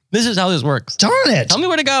 This is how this works. Darn it. Tell me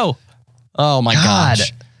where to go. Oh my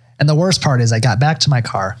gosh. And the worst part is I got back to my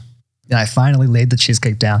car and I finally laid the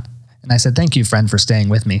cheesecake down. And I said, thank you, friend, for staying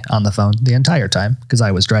with me on the phone the entire time because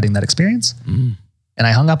I was dreading that experience. And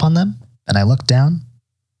I hung up on them and I looked down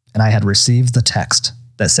and I had received the text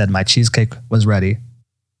that said my cheesecake was ready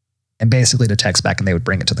and basically to text back and they would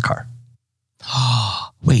bring it to the car.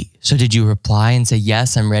 Wait, so did you reply and say,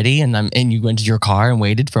 yes, I'm ready? And you went to your car and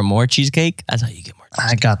waited for more cheesecake? That's how you get more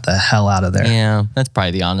cheesecake. I got the hell out of there. Yeah, that's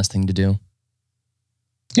probably the honest thing to do.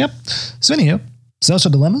 Yep. So anywho,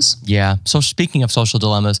 social dilemmas. Yeah. So speaking of social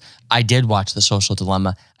dilemmas, I did watch The Social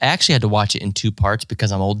Dilemma. I actually had to watch it in 2 parts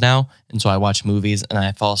because I'm old now. And so I watch movies and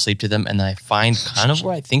I fall asleep to them and then I find kind of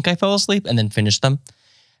where I think I fell asleep and then finish them.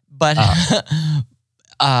 But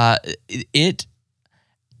it's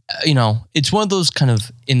one of those kind of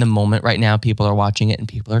in the moment right now, people are watching it and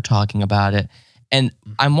people are talking about it. And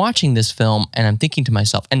I'm watching this film and I'm thinking to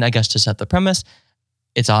myself, and I guess to set the premise,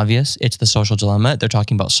 it's obvious. It's The Social Dilemma. They're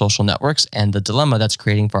talking about social networks and the dilemma that's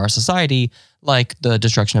creating for our society, like the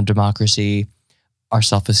destruction of democracy, our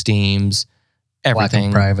self-esteems, everything. Lack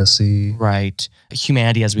of privacy. Right.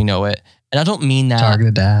 Humanity as we know it. And I don't mean that.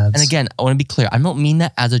 Targeted ads. And again, I want to be clear. I don't mean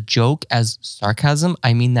that as a joke, as sarcasm.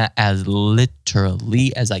 I mean that as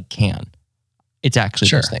literally as I can. It's actually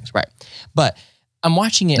those things. Right. But I'm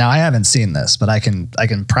watching it. Now, I haven't seen this, but I can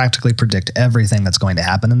practically predict everything that's going to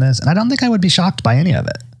happen in this. And I don't think I would be shocked by any of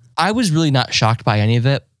it. I was really not shocked by any of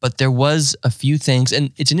it, but there was a few things.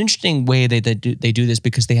 And it's an interesting way they do this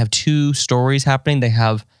because they have 2 stories happening. They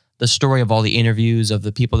have the story of all the interviews of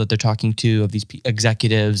the people that they're talking to, of these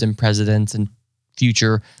executives and presidents and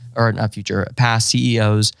past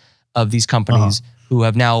CEOs of these companies who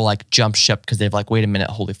have now like jumped ship because they've like, wait a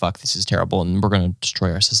minute, holy fuck, this is terrible. And we're going to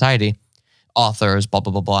destroy our society. Authors, blah,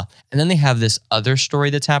 blah, blah, blah. And then they have this other story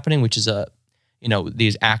that's happening, which is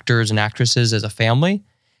these actors and actresses as a family,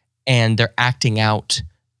 and they're acting out,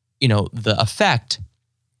 the effect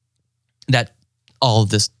that all of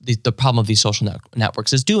this, the problem of these social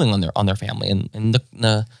networks is doing on their family. And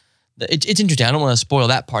it's interesting. I don't want to spoil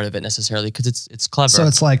that part of it necessarily because it's clever. So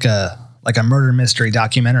it's like a murder mystery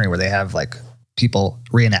documentary where they have like people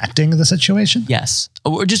reenacting the situation? Yes.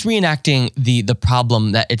 Or just reenacting the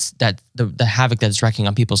problem that the havoc that it's wreaking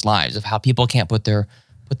on people's lives, of how people can't put their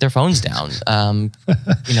phones down.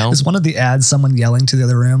 Is one of the ads someone yelling to the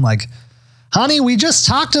other room like, honey, we just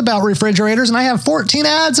talked about refrigerators and I have 14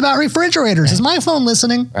 ads about refrigerators. Right. Is my phone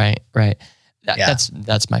listening? Right.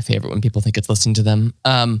 That's my favorite when people think it's listening to them.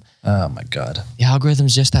 Oh my God. The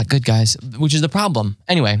algorithm's just that good, guys, which is the problem.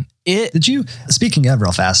 Anyway, speaking of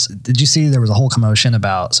real fast, did you see there was a whole commotion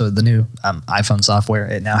about, so the new iPhone software,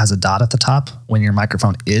 it now has a dot at the top when your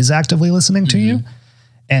microphone is actively listening to you.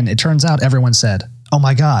 And it turns out everyone said, oh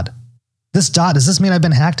my God, this dot, does this mean I've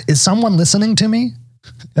been hacked? Is someone listening to me?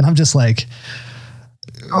 And I'm just like,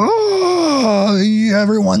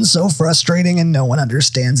 everyone's so frustrating and no one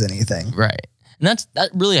understands anything. Right. And that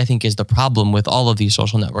really, I think, is the problem with all of these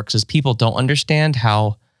social networks is people don't understand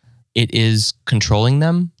how it is controlling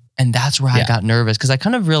them. And that's where I got nervous because I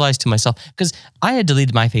kind of realized to myself, because I had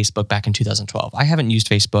deleted my Facebook back in 2012. I haven't used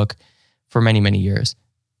Facebook for many, many years,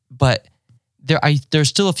 but there's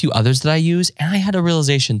still a few others that I use. And I had a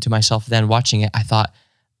realization to myself then watching it. I thought,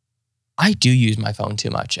 I do use my phone too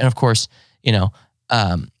much. And of course,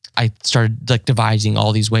 I started like devising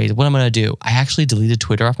all these ways. What I'm going to do? I actually deleted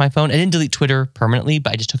Twitter off my phone. I didn't delete Twitter permanently,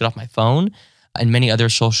 but I just took it off my phone and many other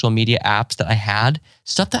social media apps that I had.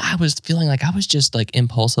 Stuff that I was feeling like I was just like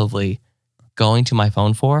impulsively going to my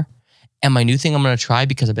phone for. And my new thing I'm going to try,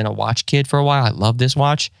 because I've been a watch kid for a while, I love this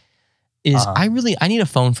watch, is I need a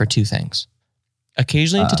phone for two things.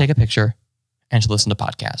 Occasionally to take a picture and to listen to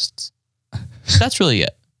podcasts. That's really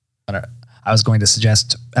it. I was going to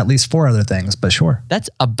suggest at least 4 other things, but sure. That's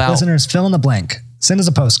about... Listeners, fill in the blank. Send us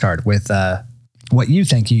a postcard with what you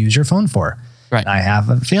think you use your phone for. Right. I have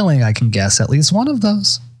a feeling I can guess at least one of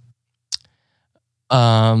those.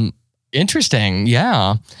 Interesting.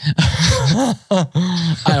 Yeah.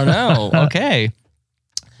 I don't know. Okay.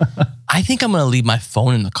 I think I'm going to leave my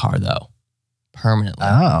phone in the car though. Permanently.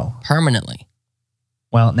 Oh. Permanently.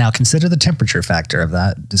 Well, now consider the temperature factor of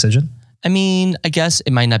that decision. I mean, I guess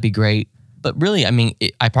it might not be great, but really, I mean,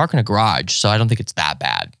 I park in a garage, so I don't think it's that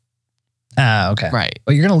bad. Okay. Right.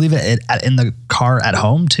 But you're going to leave it in the car at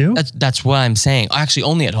home too? That's what I'm saying. Actually,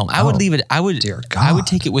 only at home. I would leave it. Dear God. I would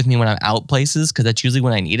take it with me when I'm out places, because that's usually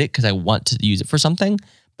when I need it, because I want to use it for something.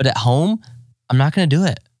 But at home, I'm not going to do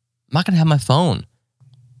it. I'm not going to have my phone.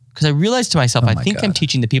 Because I realized to myself, I think I'm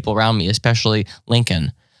teaching the people around me, especially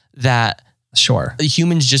Lincoln, that sure,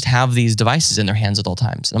 humans just have these devices in their hands at all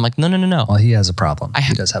times. And I'm like, no. Well, he has a problem.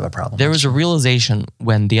 He does have a problem. There was a realization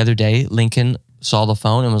when the other day Lincoln saw the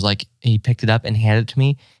phone and was like, he picked it up and handed it to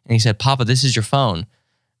me. And he said, Papa, this is your phone. And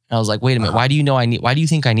I was like, wait a minute. Why do you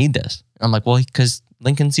think I need this? And I'm like, well, because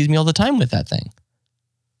Lincoln sees me all the time with that thing.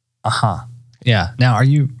 Yeah. Now, are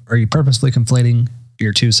you purposely conflating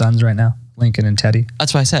your two sons right now? Lincoln and Teddy?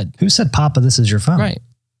 That's what I said. Who said, Papa, this is your phone? Right.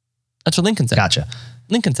 That's what Lincoln said. Gotcha.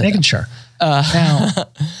 Lincoln said Making that. sure. Now,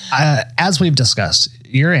 as we've discussed,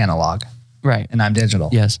 you're analog. Right. And I'm digital.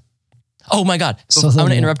 Yes. Oh my God. So I'm going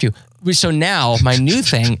to interrupt you. So now my new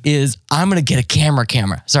thing is I'm going to get a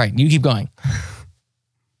camera. Sorry, you keep going.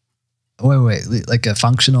 Wait. Like a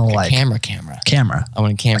functional, camera. Camera. I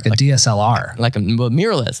want a camera. Like a DSLR. Like a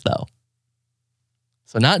mirrorless though.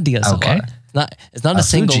 So not DSLR. Okay. It's not a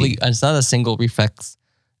single. Fuji. It's not a single reflex,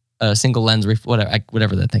 single lens,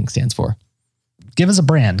 whatever that thing stands for. Give us a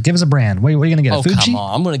brand. What are you going to get? Oh, a Fuji? come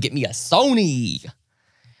on. I'm going to get me a Sony.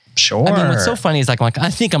 Sure. I mean, what's so funny is like I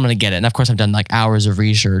think I'm going to get it. And of course, I've done like hours of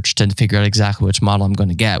research to figure out exactly which model I'm going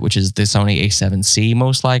to get, which is the Sony A7C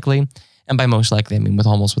most likely. And by most likely, I mean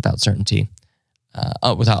without certainty.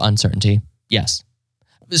 Without uncertainty. Yes.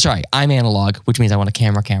 Sorry, I'm analog, which means I want a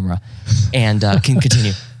camera. And can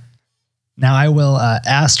continue. Now I will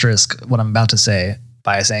asterisk what I'm about to say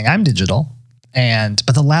by saying I'm digital.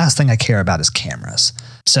 But the last thing I care about is cameras.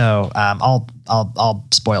 So I'll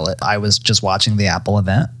spoil it. I was just watching the Apple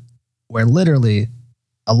event where literally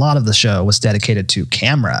a lot of the show was dedicated to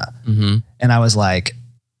camera. Mm-hmm. And I was like,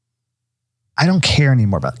 I don't care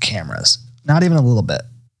anymore about cameras. Not even a little bit.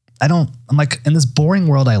 I'm like, in this boring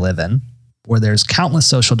world I live in where there's countless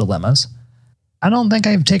social dilemmas, I don't think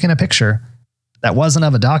I've taken a picture that wasn't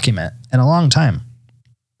of a document in a long time.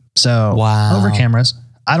 So over cameras,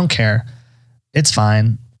 I don't care. It's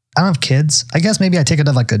fine. I don't have kids. I guess maybe I take it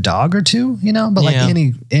of like a dog or two, but like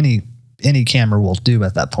any camera will do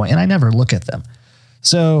at that point. And I never look at them.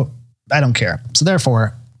 So I don't care. So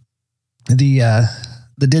therefore the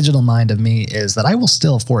digital mind of me is that I will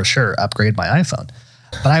still for sure upgrade my iPhone,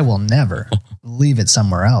 but I will never leave it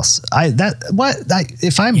somewhere else.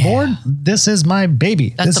 If I'm bored, this is my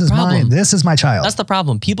baby. This is my child. That's the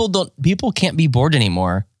problem. People can't be bored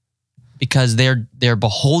anymore because they're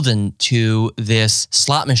beholden to this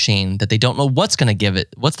slot machine that they don't know what's going to give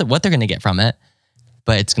it, what they're going to get from it,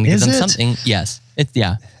 but it's going to give them something. Yes.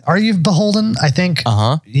 Are you beholden? I think.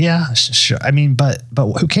 Yeah, sure. I mean, but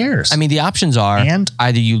who cares? I mean, the options are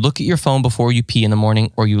either you look at your phone before you pee in the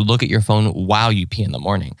morning or you look at your phone while you pee in the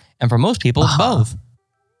morning. And for most people, it's both.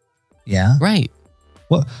 Yeah. Right.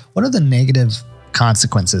 What are the negative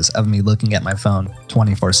consequences of me looking at my phone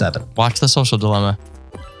 24/7? Watch The Social Dilemma.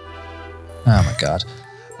 Oh my God.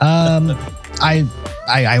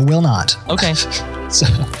 I will not. Okay. So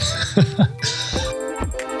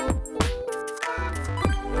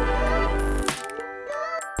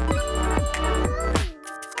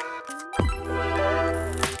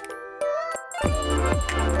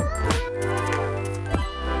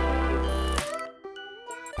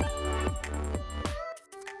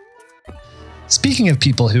speaking of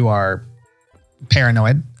people who are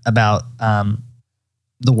paranoid about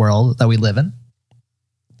the world that we live in,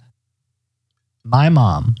 my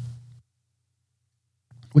mom,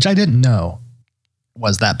 which I didn't know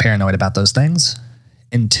was that paranoid about those things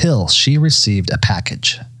until she received a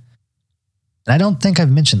package. And I don't think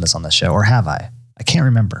I've mentioned this on the show, or have I? I can't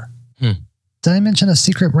remember. Hmm. Did I mention a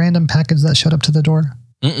secret random package that showed up to the door?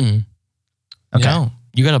 Mm-mm. Okay. No.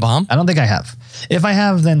 You got a bomb? I don't think I have. If I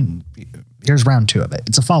have, then here's round 2 of it.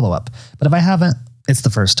 It's a follow-up. But if I haven't, it's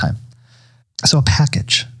the first time. So a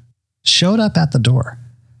package showed up at the door.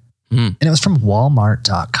 And it was from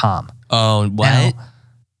Walmart.com. Oh, what? Now,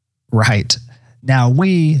 right. Now,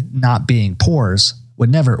 we, not being poors,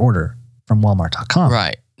 would never order from Walmart.com.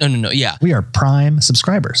 Right. No. Yeah. We are Prime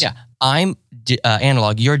subscribers. Yeah. I'm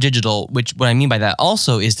analog. You're digital, which what I mean by that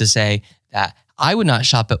also is to say that I would not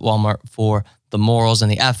shop at Walmart for the morals and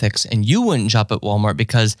the ethics, and you wouldn't shop at Walmart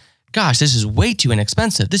because, gosh, this is way too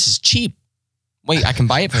inexpensive. This is cheap. Wait, I can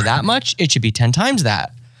buy it for that much? It should be 10 times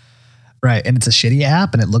that. Right. And it's a shitty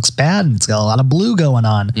app and it looks bad and it's got a lot of blue going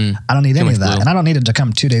on. I don't need any of that. Blue. And I don't need it to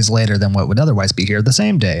come 2 days later than what would otherwise be here the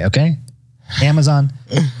same day. Okay. Amazon,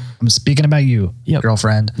 I'm speaking about you,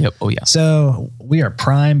 girlfriend. Yep. Oh, yeah. So we are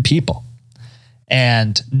Prime people.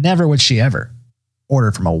 And never would she ever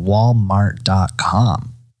order from a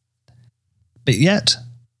Walmart.com. But yet,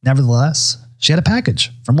 nevertheless, she had a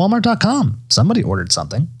package from Walmart.com. Somebody ordered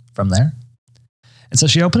something from there. And so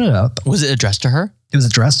she opened it up. Was it addressed to her? It was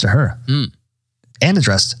addressed to her and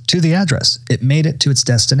addressed to the address. It made it to its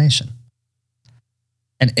destination.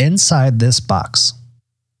 And inside this box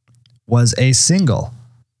was a single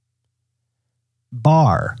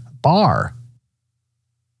bar.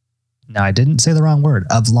 Now, I didn't say the wrong word,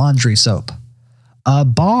 of laundry soap. A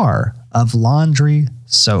bar of laundry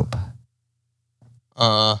soap.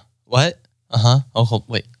 What? Oh,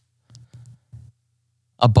 wait.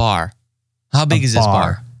 A bar. How big is this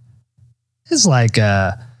bar? It's like,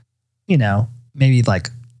 maybe like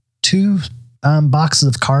 2 boxes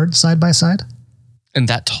of cards side by side. And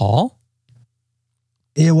that tall?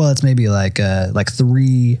 Yeah, well, it's maybe like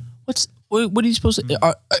 3. What are you supposed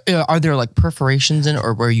to? Are there like perforations in it,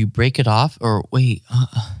 or where you break it off? Or wait,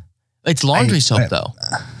 it's laundry soap though.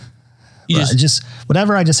 Just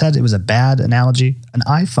whatever I just said. It was a bad analogy. An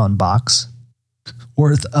iPhone box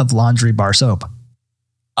worth of laundry bar soap.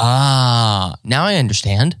 Ah, now I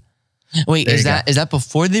understand. Wait, is that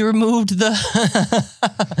before they removed the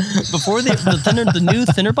the new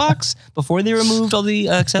thinner box? Before they removed all the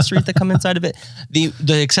accessories that come inside of it, the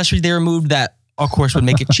accessories they removed that of course would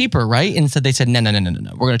make it cheaper, right? Instead they said no,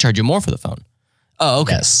 we're going to charge you more for the phone. Oh,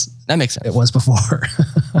 okay, yes, that makes sense. It was before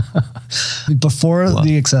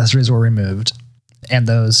the accessories were removed, and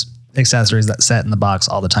those accessories that sat in the box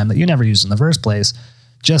all the time that you never used in the first place.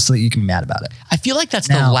 Just so that you can be mad about it. I feel like that's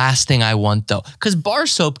the last thing I want, though, because bar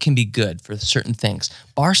soap can be good for certain things.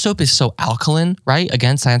 Bar soap is so alkaline, right?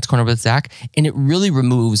 Again, Science Corner with Zach, and it really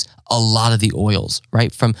removes a lot of the oils,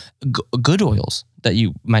 right? From good oils that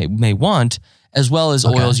you may want, as well as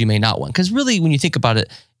oils you may not want. Because really, when you think about it,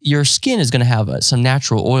 your skin is going to have some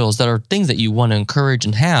natural oils that are things that you want to encourage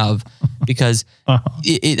and have because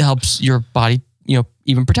it helps your body,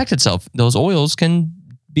 even protect itself. Those oils can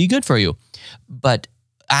be good for you, but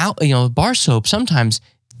bar soap, sometimes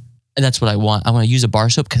that's what I want. I want to use a bar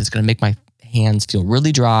soap because it's going to make my hands feel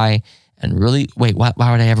really dry and really, why would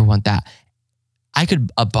I ever want that? I could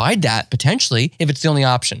abide that potentially if it's the only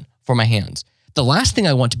option for my hands. The last thing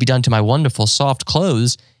I want to be done to my wonderful soft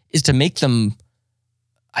clothes is to make them,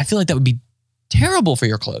 I feel like that would be terrible for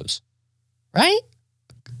your clothes, right?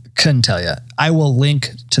 Couldn't tell you. I will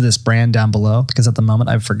link to this brand down below because at the moment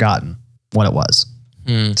I've forgotten what it was.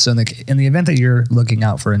 So in the event that you're looking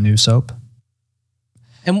out for a new soap,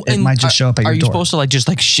 it might just show up at your door. Are you supposed to just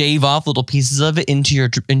shave off little pieces of it into your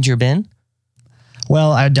bin?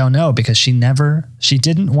 Well, I don't know because she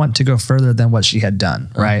didn't want to go further than what she had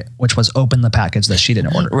done, right? Which was open the package that she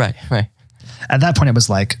didn't order. Right. At that point, it was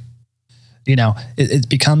like, it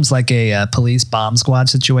becomes like a police bomb squad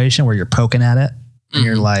situation where you're poking at it and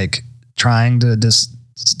you're like trying to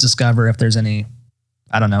discover if there's any,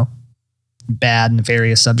 I don't know, bad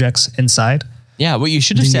nefarious subjects inside. Yeah, what you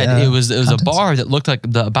should have said, it was a bar that looked like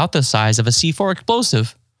about the size of a C4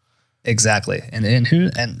 explosive. Exactly.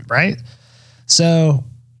 And right? So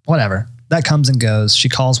whatever. That comes and goes. She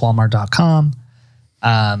calls Walmart.com.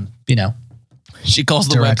 She calls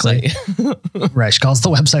the directly. website. Right. She calls the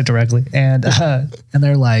website directly. And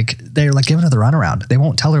they're like giving her the runaround. They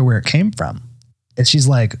won't tell her where it came from. And she's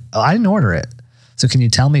like, oh, I didn't order it. So can you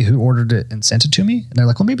tell me who ordered it and sent it to me? And they're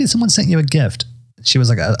like, well, maybe someone sent you a gift. She was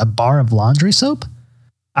like, a bar of laundry soap?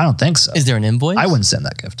 I don't think so. Is there an invoice? I wouldn't send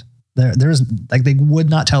that gift. There's they would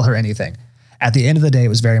not tell her anything. At the end of the day, it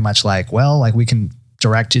was very much like, well, we can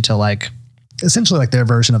direct you to essentially their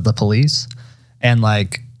version of the police and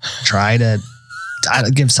try to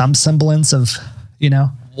give some semblance of,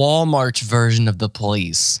 Walmart's version of the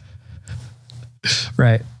police.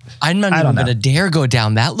 Right. I'm not I even don't know. going to dare go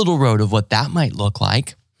down that little road of what that might look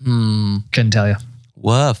like. Couldn't tell you.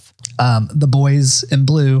 Woof. The boys in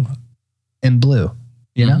blue,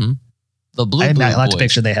 you know? Mhm. The blue I like boys. to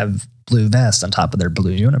picture they have blue vests on top of their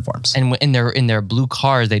blue uniforms. And in their blue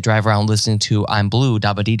cars, they drive around listening to "I'm Blue,"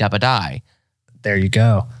 dabba dee dabba die, There you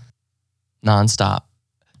go. nonstop.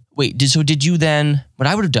 Wait, did you then? What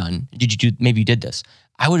I would have done? Did you do? Maybe you did this.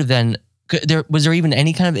 I would have then. Was there even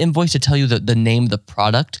any kind of invoice to tell you the name of the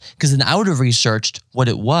product? Because then I would have researched what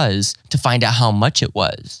it was to find out how much it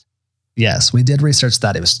was. Yes, we did research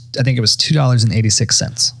that. I think it was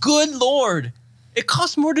 $2.86. Good Lord, it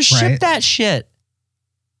costs more to ship Right. that shit.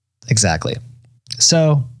 Exactly.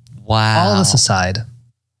 So, Wow. all this aside,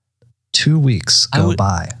 2 weeks go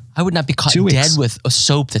by. I would not be caught 2 dead weeks. with a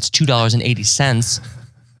soap that's $2.80.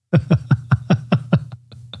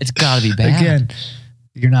 It's got to be bad. Again,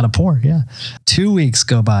 you're not a poor. Yeah. 2 weeks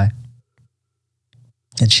go by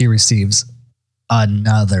and she receives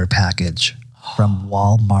another package from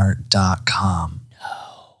Walmart.com.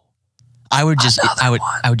 I would just Another one.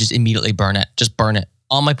 I would just immediately burn it. Just burn it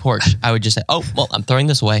on my porch. I would just say, "Oh, well, I'm throwing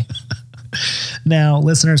this away." Now,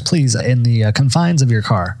 listeners, please, in the confines of your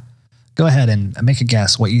car, go ahead and make a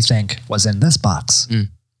guess what you think was in this box.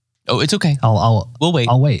 Oh, it's okay. We'll wait.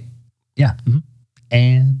 I'll wait. Yeah. Mhm.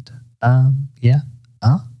 And yeah.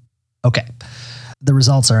 Okay. The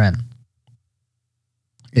results are in.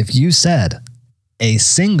 If you said a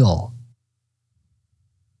single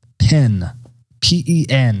pen,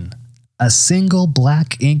 PEN, a single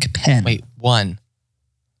black ink pen. Wait, one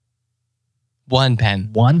pen.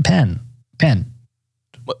 One pen.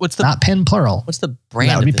 What's the Not pen plural. what's the brand?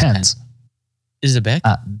 That would be of this pens. pen? Is it a Bic?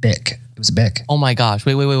 Bic. It was a Bic. Oh my gosh!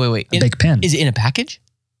 Wait. A Bic pen. Is it in a package?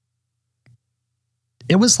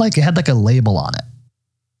 It was like, it had like a label on it.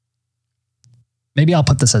 Maybe I'll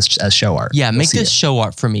put this as show art. Yeah, You'll make see this it. show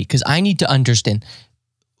art for me because I need to understand.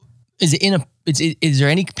 Is it in a? Is there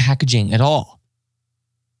any packaging at all?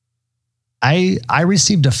 I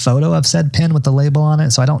received a photo of said pen with the label on it,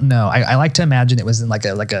 so I don't know. I like to imagine it was in like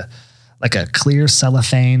a clear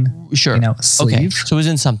cellophane, Sure. sleeve. Okay. So it was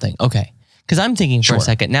in something. Okay. Because I'm thinking for a Sure.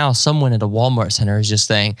 second now, someone at a Walmart center is just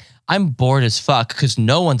saying, "I'm bored as fuck because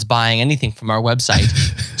no one's buying anything from our website.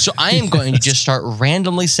 So I am going to just start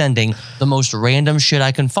randomly sending the most random shit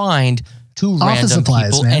I can find to Office random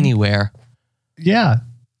supplies, people man. anywhere." Yeah,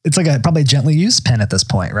 it's like probably a gently used pen at this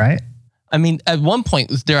point, right? I mean, at one point,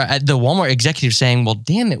 there at the Walmart executive saying, "Well,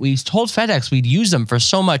 damn it, we told FedEx we'd use them for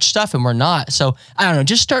so much stuff, and we're not." So I don't know.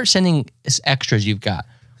 Just start sending extras you've got.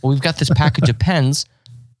 Well, we've got this package of pens.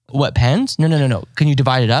 What pens? No. Can you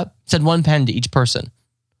divide it up? Send one pen to each person.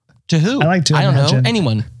 To who? I like to I don't know. imagine-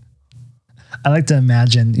 Anyone. I like to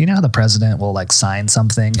imagine, you know how the president will like sign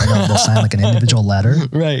something and they'll sign like an individual letter,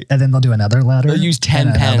 Right. and then they'll do another letter. They'll use 10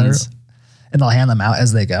 and another, pens. and they'll hand them out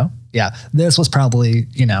as they go. Yeah, this was probably,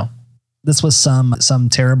 this was some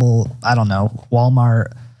terrible, I don't know,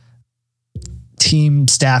 Walmart team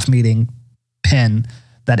staff meeting pen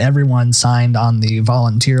that everyone signed on the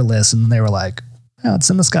volunteer list, and they were like, "Oh, let's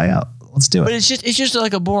send this guy out. Let's do But it." it's just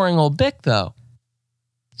like a boring old Bic, though.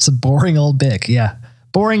 It's a boring old Bic, yeah,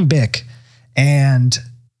 boring Bic, and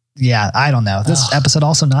yeah, I don't know. This episode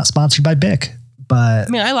also not sponsored by Bic, but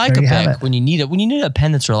I mean, I like there a you have Bic it. when you need it. When you need a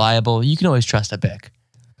pen that's reliable, you can always trust a Bic.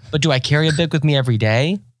 But do I carry a Bic with me every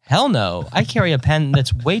day? Hell no. I carry a pen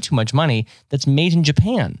that's way too much money that's made in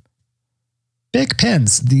Japan. Bic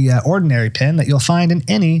pens, the ordinary pen that you'll find in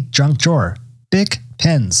any junk drawer. Bic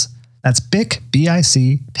pens. That's Bic,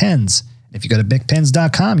 B-I-C, pens. If you go to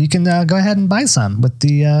bicpens.com, you can go ahead and buy some with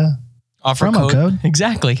the Offer Promo code.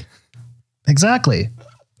 Exactly. exactly.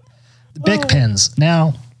 The Bic pens.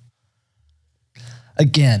 Now,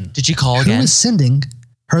 again, Did she call who again? is sending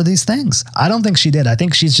her these things? I don't think she did. I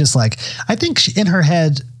think she's just like, in her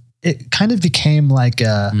head, it kind of became like,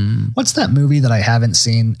 what's that movie that I haven't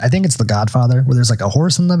seen? I think it's The Godfather, where there's like a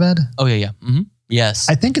horse in the bed. Oh, yeah. Mm-hmm. Yes.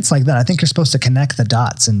 I think it's like that. I think you're supposed to connect the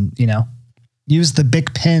dots and, use the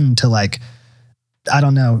Bic pen to like, I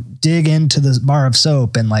don't know, dig into the bar of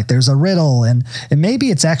soap and like there's a riddle and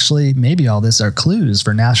maybe all this are clues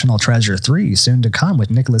for National Treasure 3 soon to come with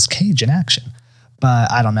Nicolas Cage in action. But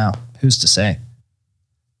I don't know. Who's to say?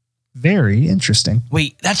 Very interesting.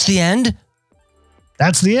 Wait, that's the end?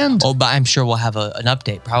 That's the end. Oh, but I'm sure we'll have an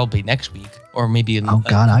update probably next week or maybe a God,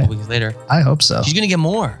 couple weeks later. I hope so. She's going to get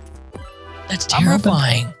more. That's I'm hoping.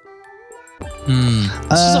 terrifying.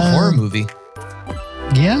 This is a horror movie.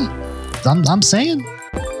 Yeah, I'm saying.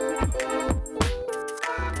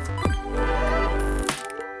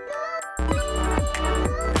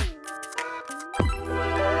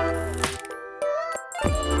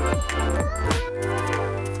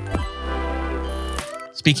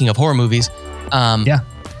 speaking of horror movies, Yeah.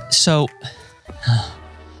 So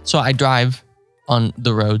I drive on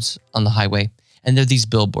the roads on the highway, and there are these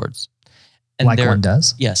billboards. And Like one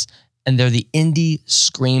does. Yes. And they're the Indy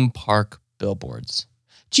Scream Park billboards.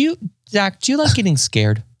 Zach, do you like getting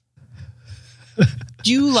scared?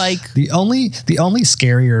 Do you like... The only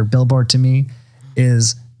scarier billboard to me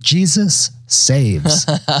is Jesus Saves.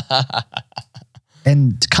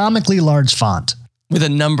 And comically large font. With a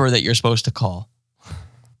number that you're supposed to call.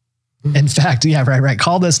 In fact, yeah, right.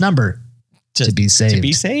 Call this number to be saved. To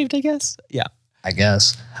be saved, I guess. Yeah. I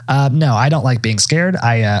guess. No, I don't like being scared.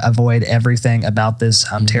 I avoid everything about this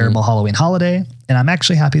terrible Halloween holiday. And I'm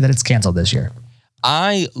actually happy that it's canceled this year.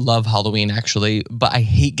 I love Halloween actually, but I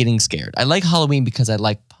hate getting scared. I like Halloween because I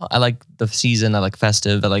like the season. I like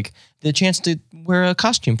festive. I like the chance to wear a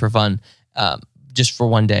costume for fun, just for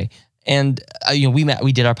one day. And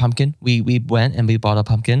we did our pumpkin. We went and we bought a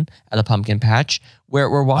pumpkin at a pumpkin patch where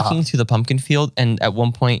we're walking through the pumpkin field. And at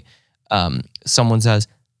one point, someone says,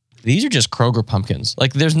 "These are just Kroger pumpkins.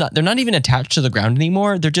 Like they're not even attached to the ground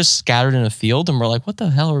anymore. They're just scattered in a field." And we're like, "What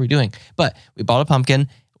the hell are we doing?" But we bought a pumpkin.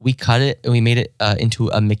 We cut it and we made it into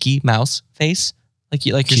a Mickey Mouse face, like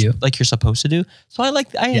you're supposed to do. So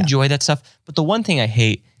I enjoy that stuff. But the one thing I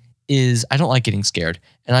hate is I don't like getting scared.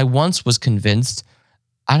 And I once was convinced,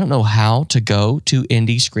 I don't know how to go to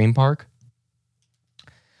Indy Scream Park.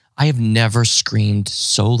 I have never screamed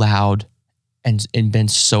so loud and been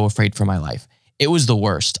so afraid for my life. It was the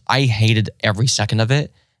worst. I hated every second of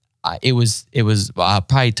it. It was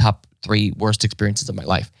probably top 3 worst experiences of my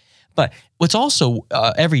life. But what's also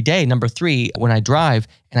every day, number 3, when I drive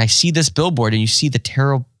and I see this billboard and you see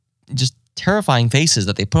the terrifying faces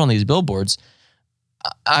that they put on these billboards,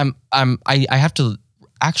 I have to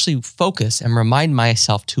actually focus and remind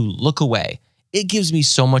myself to look away. It gives me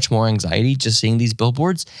so much more anxiety just seeing these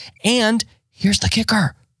billboards. And here's the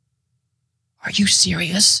kicker. Are you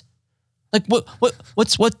serious? Like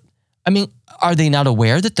what's I mean, are they not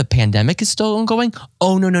aware that the pandemic is still ongoing?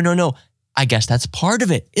 Oh, no. I guess that's part of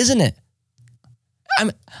it, isn't it?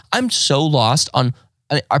 I'm so lost on,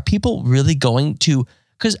 are people really going to,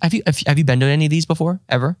 because have you been to any of these before,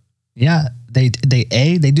 ever? Yeah, they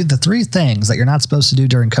do the 3 things that you're not supposed to do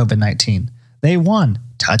during COVID-19. They 1,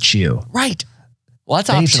 touch you. Right. Well, that's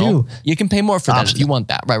optional. 2, you can pay more for that if you want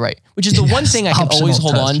that. Right. Which is the one thing I can always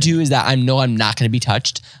hold on to is that I know I'm not going to be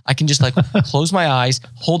touched. I can just close my eyes,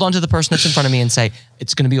 hold on to the person that's in front of me and say,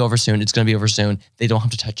 it's going to be over soon. It's going to be over soon. They don't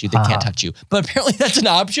have to touch you. They can't touch you. But apparently that's an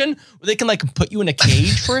option where they can put you in a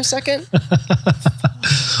cage for a second.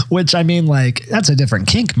 Which I mean, that's a different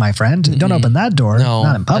kink, my friend. Don't open that door. No,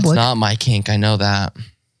 not in public. That's not my kink. I know that.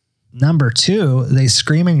 Number 2, they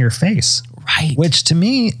scream in your face. Right. Which to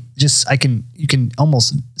me, you can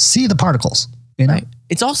almost see the particles, you know? Right.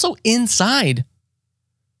 It's also inside.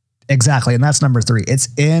 Exactly. And that's number 3. It's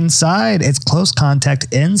inside. It's close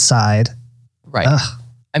contact inside. Right. Ugh.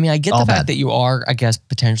 I mean, I get the fact that you are, I guess,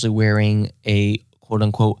 potentially wearing a quote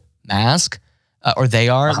unquote mask, or they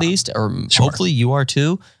are at least, or hopefully you are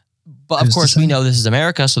too. But of course we know this is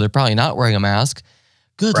America, so they're probably not wearing a mask.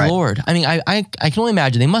 Good Lord. I mean, I can only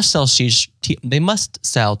imagine they must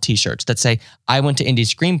sell t-shirts that say, I went to Indy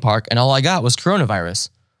Scream Park and all I got was coronavirus.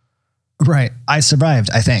 Right. I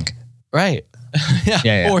survived, I think. Right.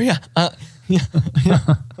 Yeah. Or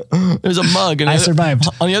there's a mug and I survived.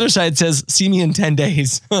 On the other side it says, see me in 10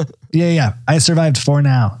 days. Yeah. I survived for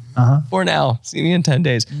now. For now. See me in 10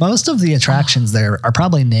 days. Most of the attractions there are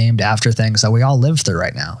probably named after things that we all live through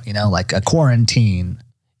right now, like a quarantine.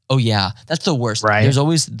 Oh yeah, that's the worst. Right. There's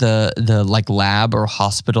always the lab or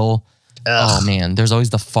hospital. Ugh. Oh man, there's always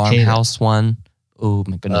the farmhouse one. Oh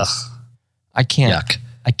my goodness. Ugh. I can't. Yuck.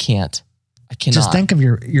 I cannot. Just think of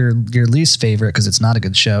your least favorite, because it's not a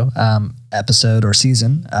good show, episode or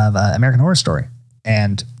season of American Horror Story,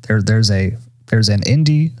 and there's an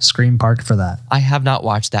Indy Scream Park for that. I have not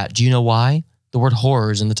watched that. Do you know why? The word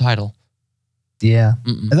horror is in the title. Yeah.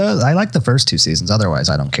 I like the first 2 seasons. Otherwise,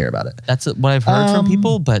 I don't care about it. That's what I've heard from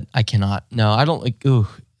people, but I cannot. No, I don't like. Ooh.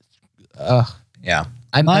 Yeah.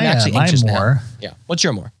 I'm actually anxious now. Yeah. What's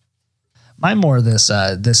your more? My more this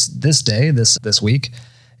week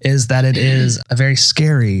is that it is a very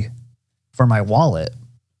scary for my wallet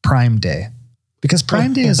Prime Day, because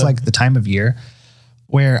Prime Day is like the time of year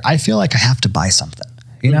where I feel like I have to buy something,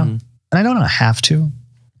 and I don't have to,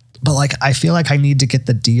 but I feel like I need to get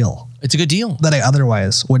the deal. It's a good deal that I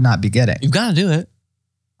otherwise would not be getting. You've got to do it.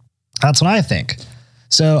 That's what I think.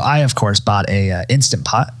 So I, of course, bought a Instant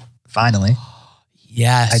Pot. Finally.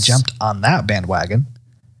 Yes. I jumped on that bandwagon.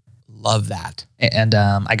 Love that. And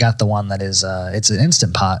I got the one that is, it's an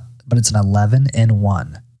Instant Pot, but it's an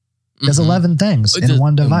 11-in-1. Does 11 things in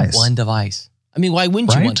one device. One device. I mean, why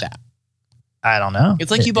wouldn't you want that? I don't know.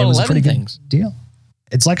 It's like you bought 11 things. Deal.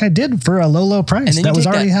 It's like I did for a low price. That was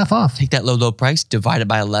already half off. Take that low price, divide it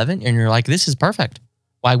by 11, and you're like, this is perfect.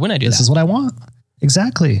 Why wouldn't I do that? This is what I want.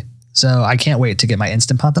 Exactly. So I can't wait to get my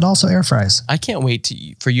Instant Pot that also air fries. I can't wait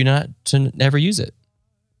for you not to never use it.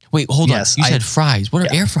 Wait, hold on. You said fries. What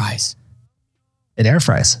are air fries? It air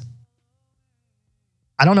fries.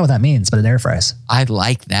 I don't know what that means, but it air fries. I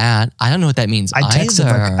like that. I don't know what that means I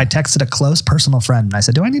texted a close personal friend and I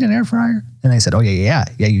said, do I need an air fryer? And they said, oh, yeah,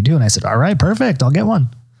 you do. And I said, all right, perfect. I'll get one.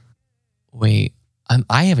 Wait,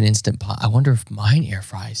 I have an Instant Pot. I wonder if mine air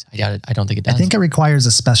fries. I doubt it. I don't think it does. I think it requires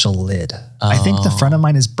a special lid. Oh. I think the front of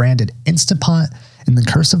mine is branded Instant Pot. In the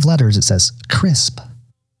cursive letters, it says crisp.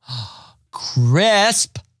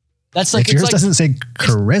 Crisp? That's like, if yours doesn't say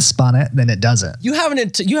crisp on it, then it doesn't. You have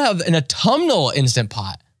an autumnal Instant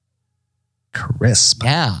Pot. Crisp.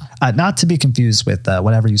 Yeah. Not to be confused with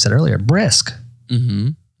whatever you said earlier, brisk.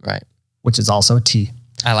 Mm-hmm. Right. Which is also a tea.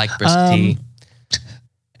 I like brisk tea.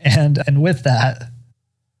 And with that,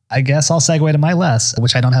 I guess I'll segue to my less,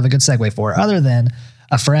 which I don't have a good segue for, other than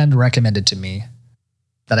a friend recommended to me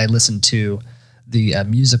that I listen to the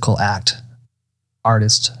musical act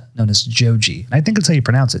artist known as Joji. I think that's how you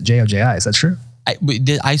pronounce it, Joji. Is that true?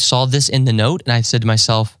 I saw this in the note and I said to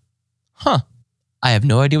myself, I have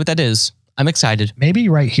no idea what that is. I'm excited. Maybe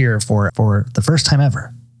right here for the first time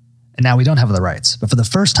ever. And now we don't have the rights, but for the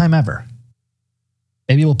first time ever,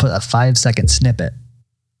 maybe we'll put a 5-second snippet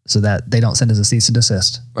so that they don't send us a cease and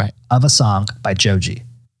desist. Right. Of a song by Joji.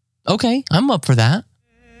 Okay, I'm up for that.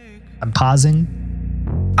 I'm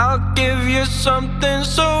pausing. I'll give you something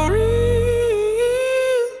so real.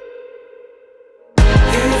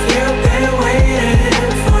 If you've been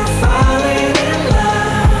waiting for falling in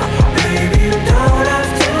love, baby, you don't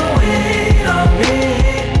have to wait on me.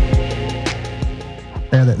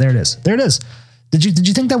 There it is. There it is. Did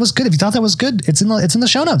you think that was good? If you thought that was good, it's in the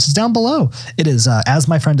show notes. It's down below. It is, as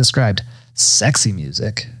my friend described, sexy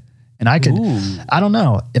music. And I could, I don't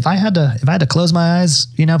know, if I had to close my eyes,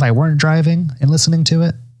 if I weren't driving and listening to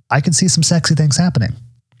it, I could see some sexy things happening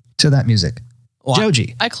to that music. Well,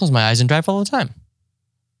 Joji. I close my eyes and drive all the time.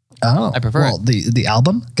 Oh, I prefer it. The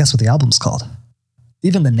album. Guess what the album's called?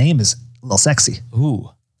 Even the name is a little sexy.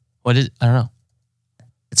 Ooh, what is? I don't know.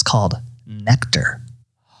 It's called Nectar.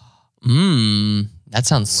 That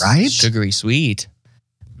sounds sugary sweet.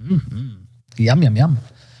 Mm-hmm. Yum, yum, yum.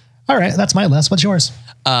 All right, that's my less. What's yours?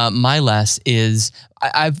 My less is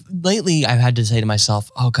I've had to say to myself,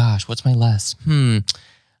 oh gosh, what's my less?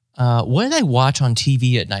 What did I watch on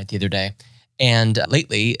TV at night the other day? And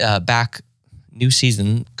lately, back new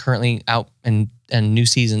season currently out and new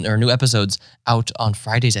season or new episodes out on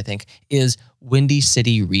Fridays, I think, is Windy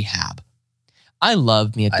City Rehab. I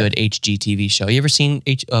love me a good HGTV show. You ever seen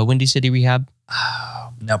Windy City Rehab?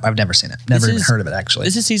 Nope, I've never seen it. Never even heard of it, actually.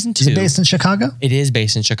 This is season 2. Is it based in Chicago? It is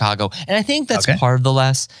based in Chicago. And I think that's part of the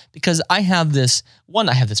less, because I have this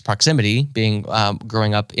proximity, being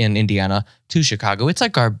growing up in Indiana to Chicago. It's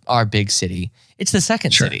like our big city. It's the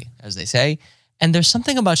second city, as they say. And there's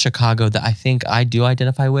something about Chicago that I think I do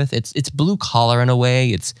identify with. It's blue collar in a way.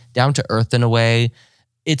 It's down to earth in a way.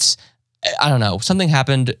 It's, I don't know, something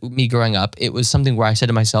happened me growing up. It was something where I said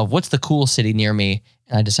to myself, what's the cool city near me?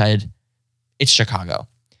 And I decided it's Chicago.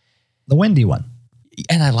 The windy one.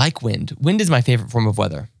 And I like wind. Wind is my favorite form of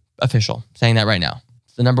weather. Official. Saying that right now.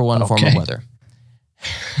 It's the number one form of weather.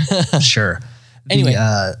 Sure. Anyway.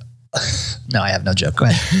 No, I have no joke. Go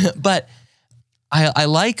ahead. But I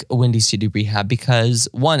like Windy City Rehab because,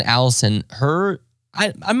 one, Allison,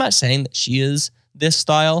 I'm not saying that she is this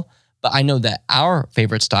style, but I know that our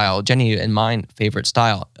favorite style, Jenny and mine favorite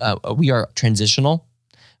style, we are transitional,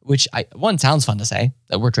 which sounds fun to say,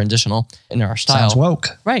 that we're transitional in our style. Sounds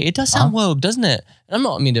woke. Right. It does sound woke, doesn't it? And I'm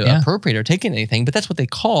not mean to appropriate or take anything, but that's what they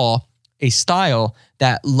call a style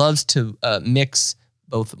that loves to mix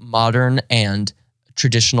both modern and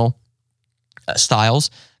traditional styles.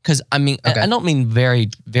 Because I don't mean very,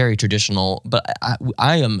 very traditional, but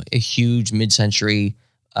I am a huge mid-century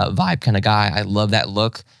vibe kind of guy. I love that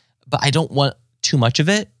look, but I don't want too much of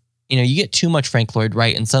it. You get too much Frank Lloyd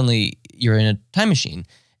Wright and suddenly you're in a time machine.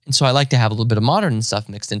 And so I like to have a little bit of modern stuff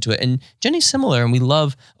mixed into it. And Jenny's similar, and we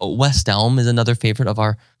love West Elm is another favorite of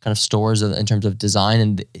our kind of stores in terms of design.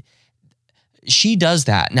 And she does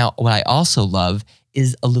that. Now, what I also love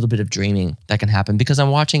is a little bit of dreaming that can happen, because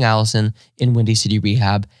I'm watching Allison in Windy City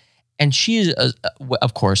Rehab, and she is,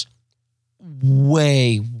 of course,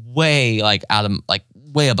 way like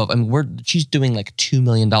way above. I mean, she's doing like $2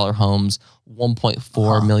 million homes,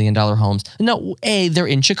 $1.4 million homes. No, they're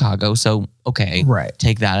in Chicago, so okay, Right.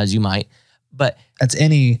 take that as you might. But That's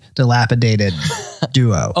any dilapidated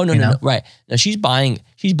duo. oh no, you no, know? no, right? No, she's buying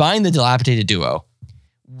the dilapidated duo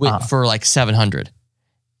for like 700.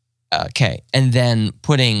 Okay, and then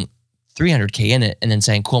putting 300K in it, and then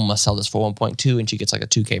saying, "Cool, I'm gonna sell this for 1.2," and she gets like a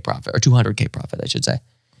 2K profit or 200K profit, I should say.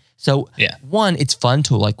 So Yeah. one, it's fun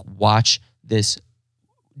to like watch this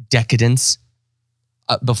decadence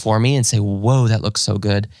before me and say, "Whoa, that looks so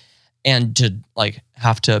good," and to like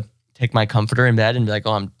have to take my comforter in bed and be like,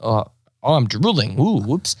 "Oh, I'm drooling. Ooh,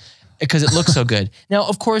 whoops," because it looks so good. Now,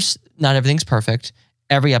 of course, not everything's perfect.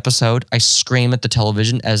 Every episode, I scream at the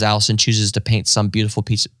television as Allison chooses to paint some beautiful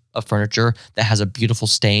piece of furniture that has a beautiful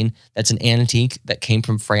stain. That's an antique that came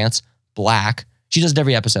from France, black. She does it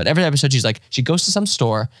every episode. Every episode, she goes to some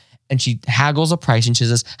store and she haggles a price and she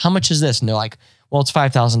says, "How much is this?" And they're like, "Well, it's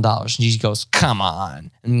 $5,000. And she goes, "Come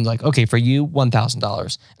on." And I'm like, "Okay, for you,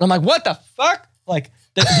 $1,000. And I'm like, "What the fuck? Like,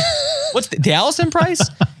 what's the Allison price?"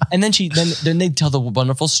 And then then they tell the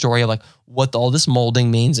wonderful story of like what all this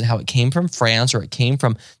molding means and how it came from France or it came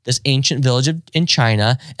from this ancient village in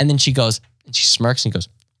China. And then she goes, and she smirks and goes,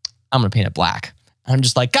 "I'm going to paint it black." And I'm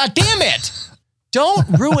just like, "God damn it. Don't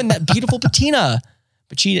ruin that beautiful patina."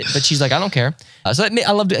 But she's like, "I don't care." So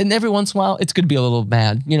I loved it. And every once in a while, it's good to be a little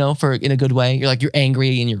mad, in a good way. You're like, you're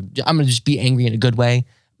angry and I'm going to just be angry in a good way,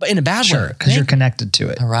 but in a bad way. Sure, because you're connected to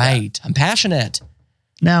it. All right. I'm passionate.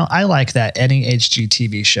 Now, I like that any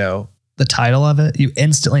HGTV show, the title of it, you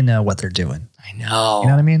instantly know what they're doing. I know. You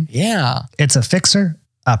know what I mean? Yeah. It's a fixer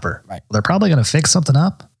upper. Right. They're probably going to fix something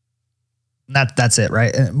up. That's it,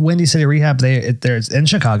 right? And Windy City Rehab, there's in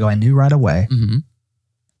Chicago, I knew right away. Mm-hmm.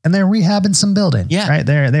 And they're rehabbing some building. Yeah. Right?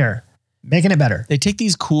 They're making it better. They take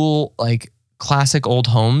these cool, like classic old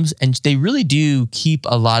homes and they really do keep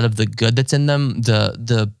a lot of the good that's in them,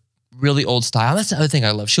 the really old style. That's the other thing I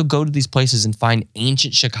love. She'll go to these places and find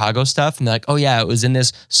ancient Chicago stuff and they're like, "Oh yeah, it was in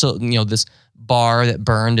this, so this bar that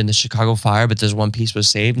burned in the Chicago fire, but this one piece was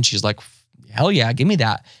saved." And she's like, "Hell yeah, give me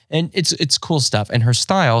that." And it's cool stuff. And her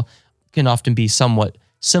style can often be somewhat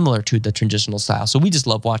similar to the traditional style. So we just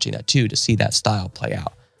love watching that too, to see that style play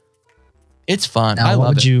out. It's fun. Now, I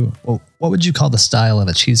love it. What would you call the style of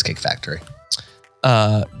a Cheesecake Factory?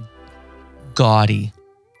 Gaudy.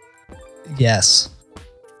 Yes.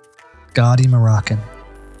 Gaudy Moroccan.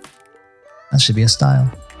 That should be a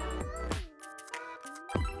style.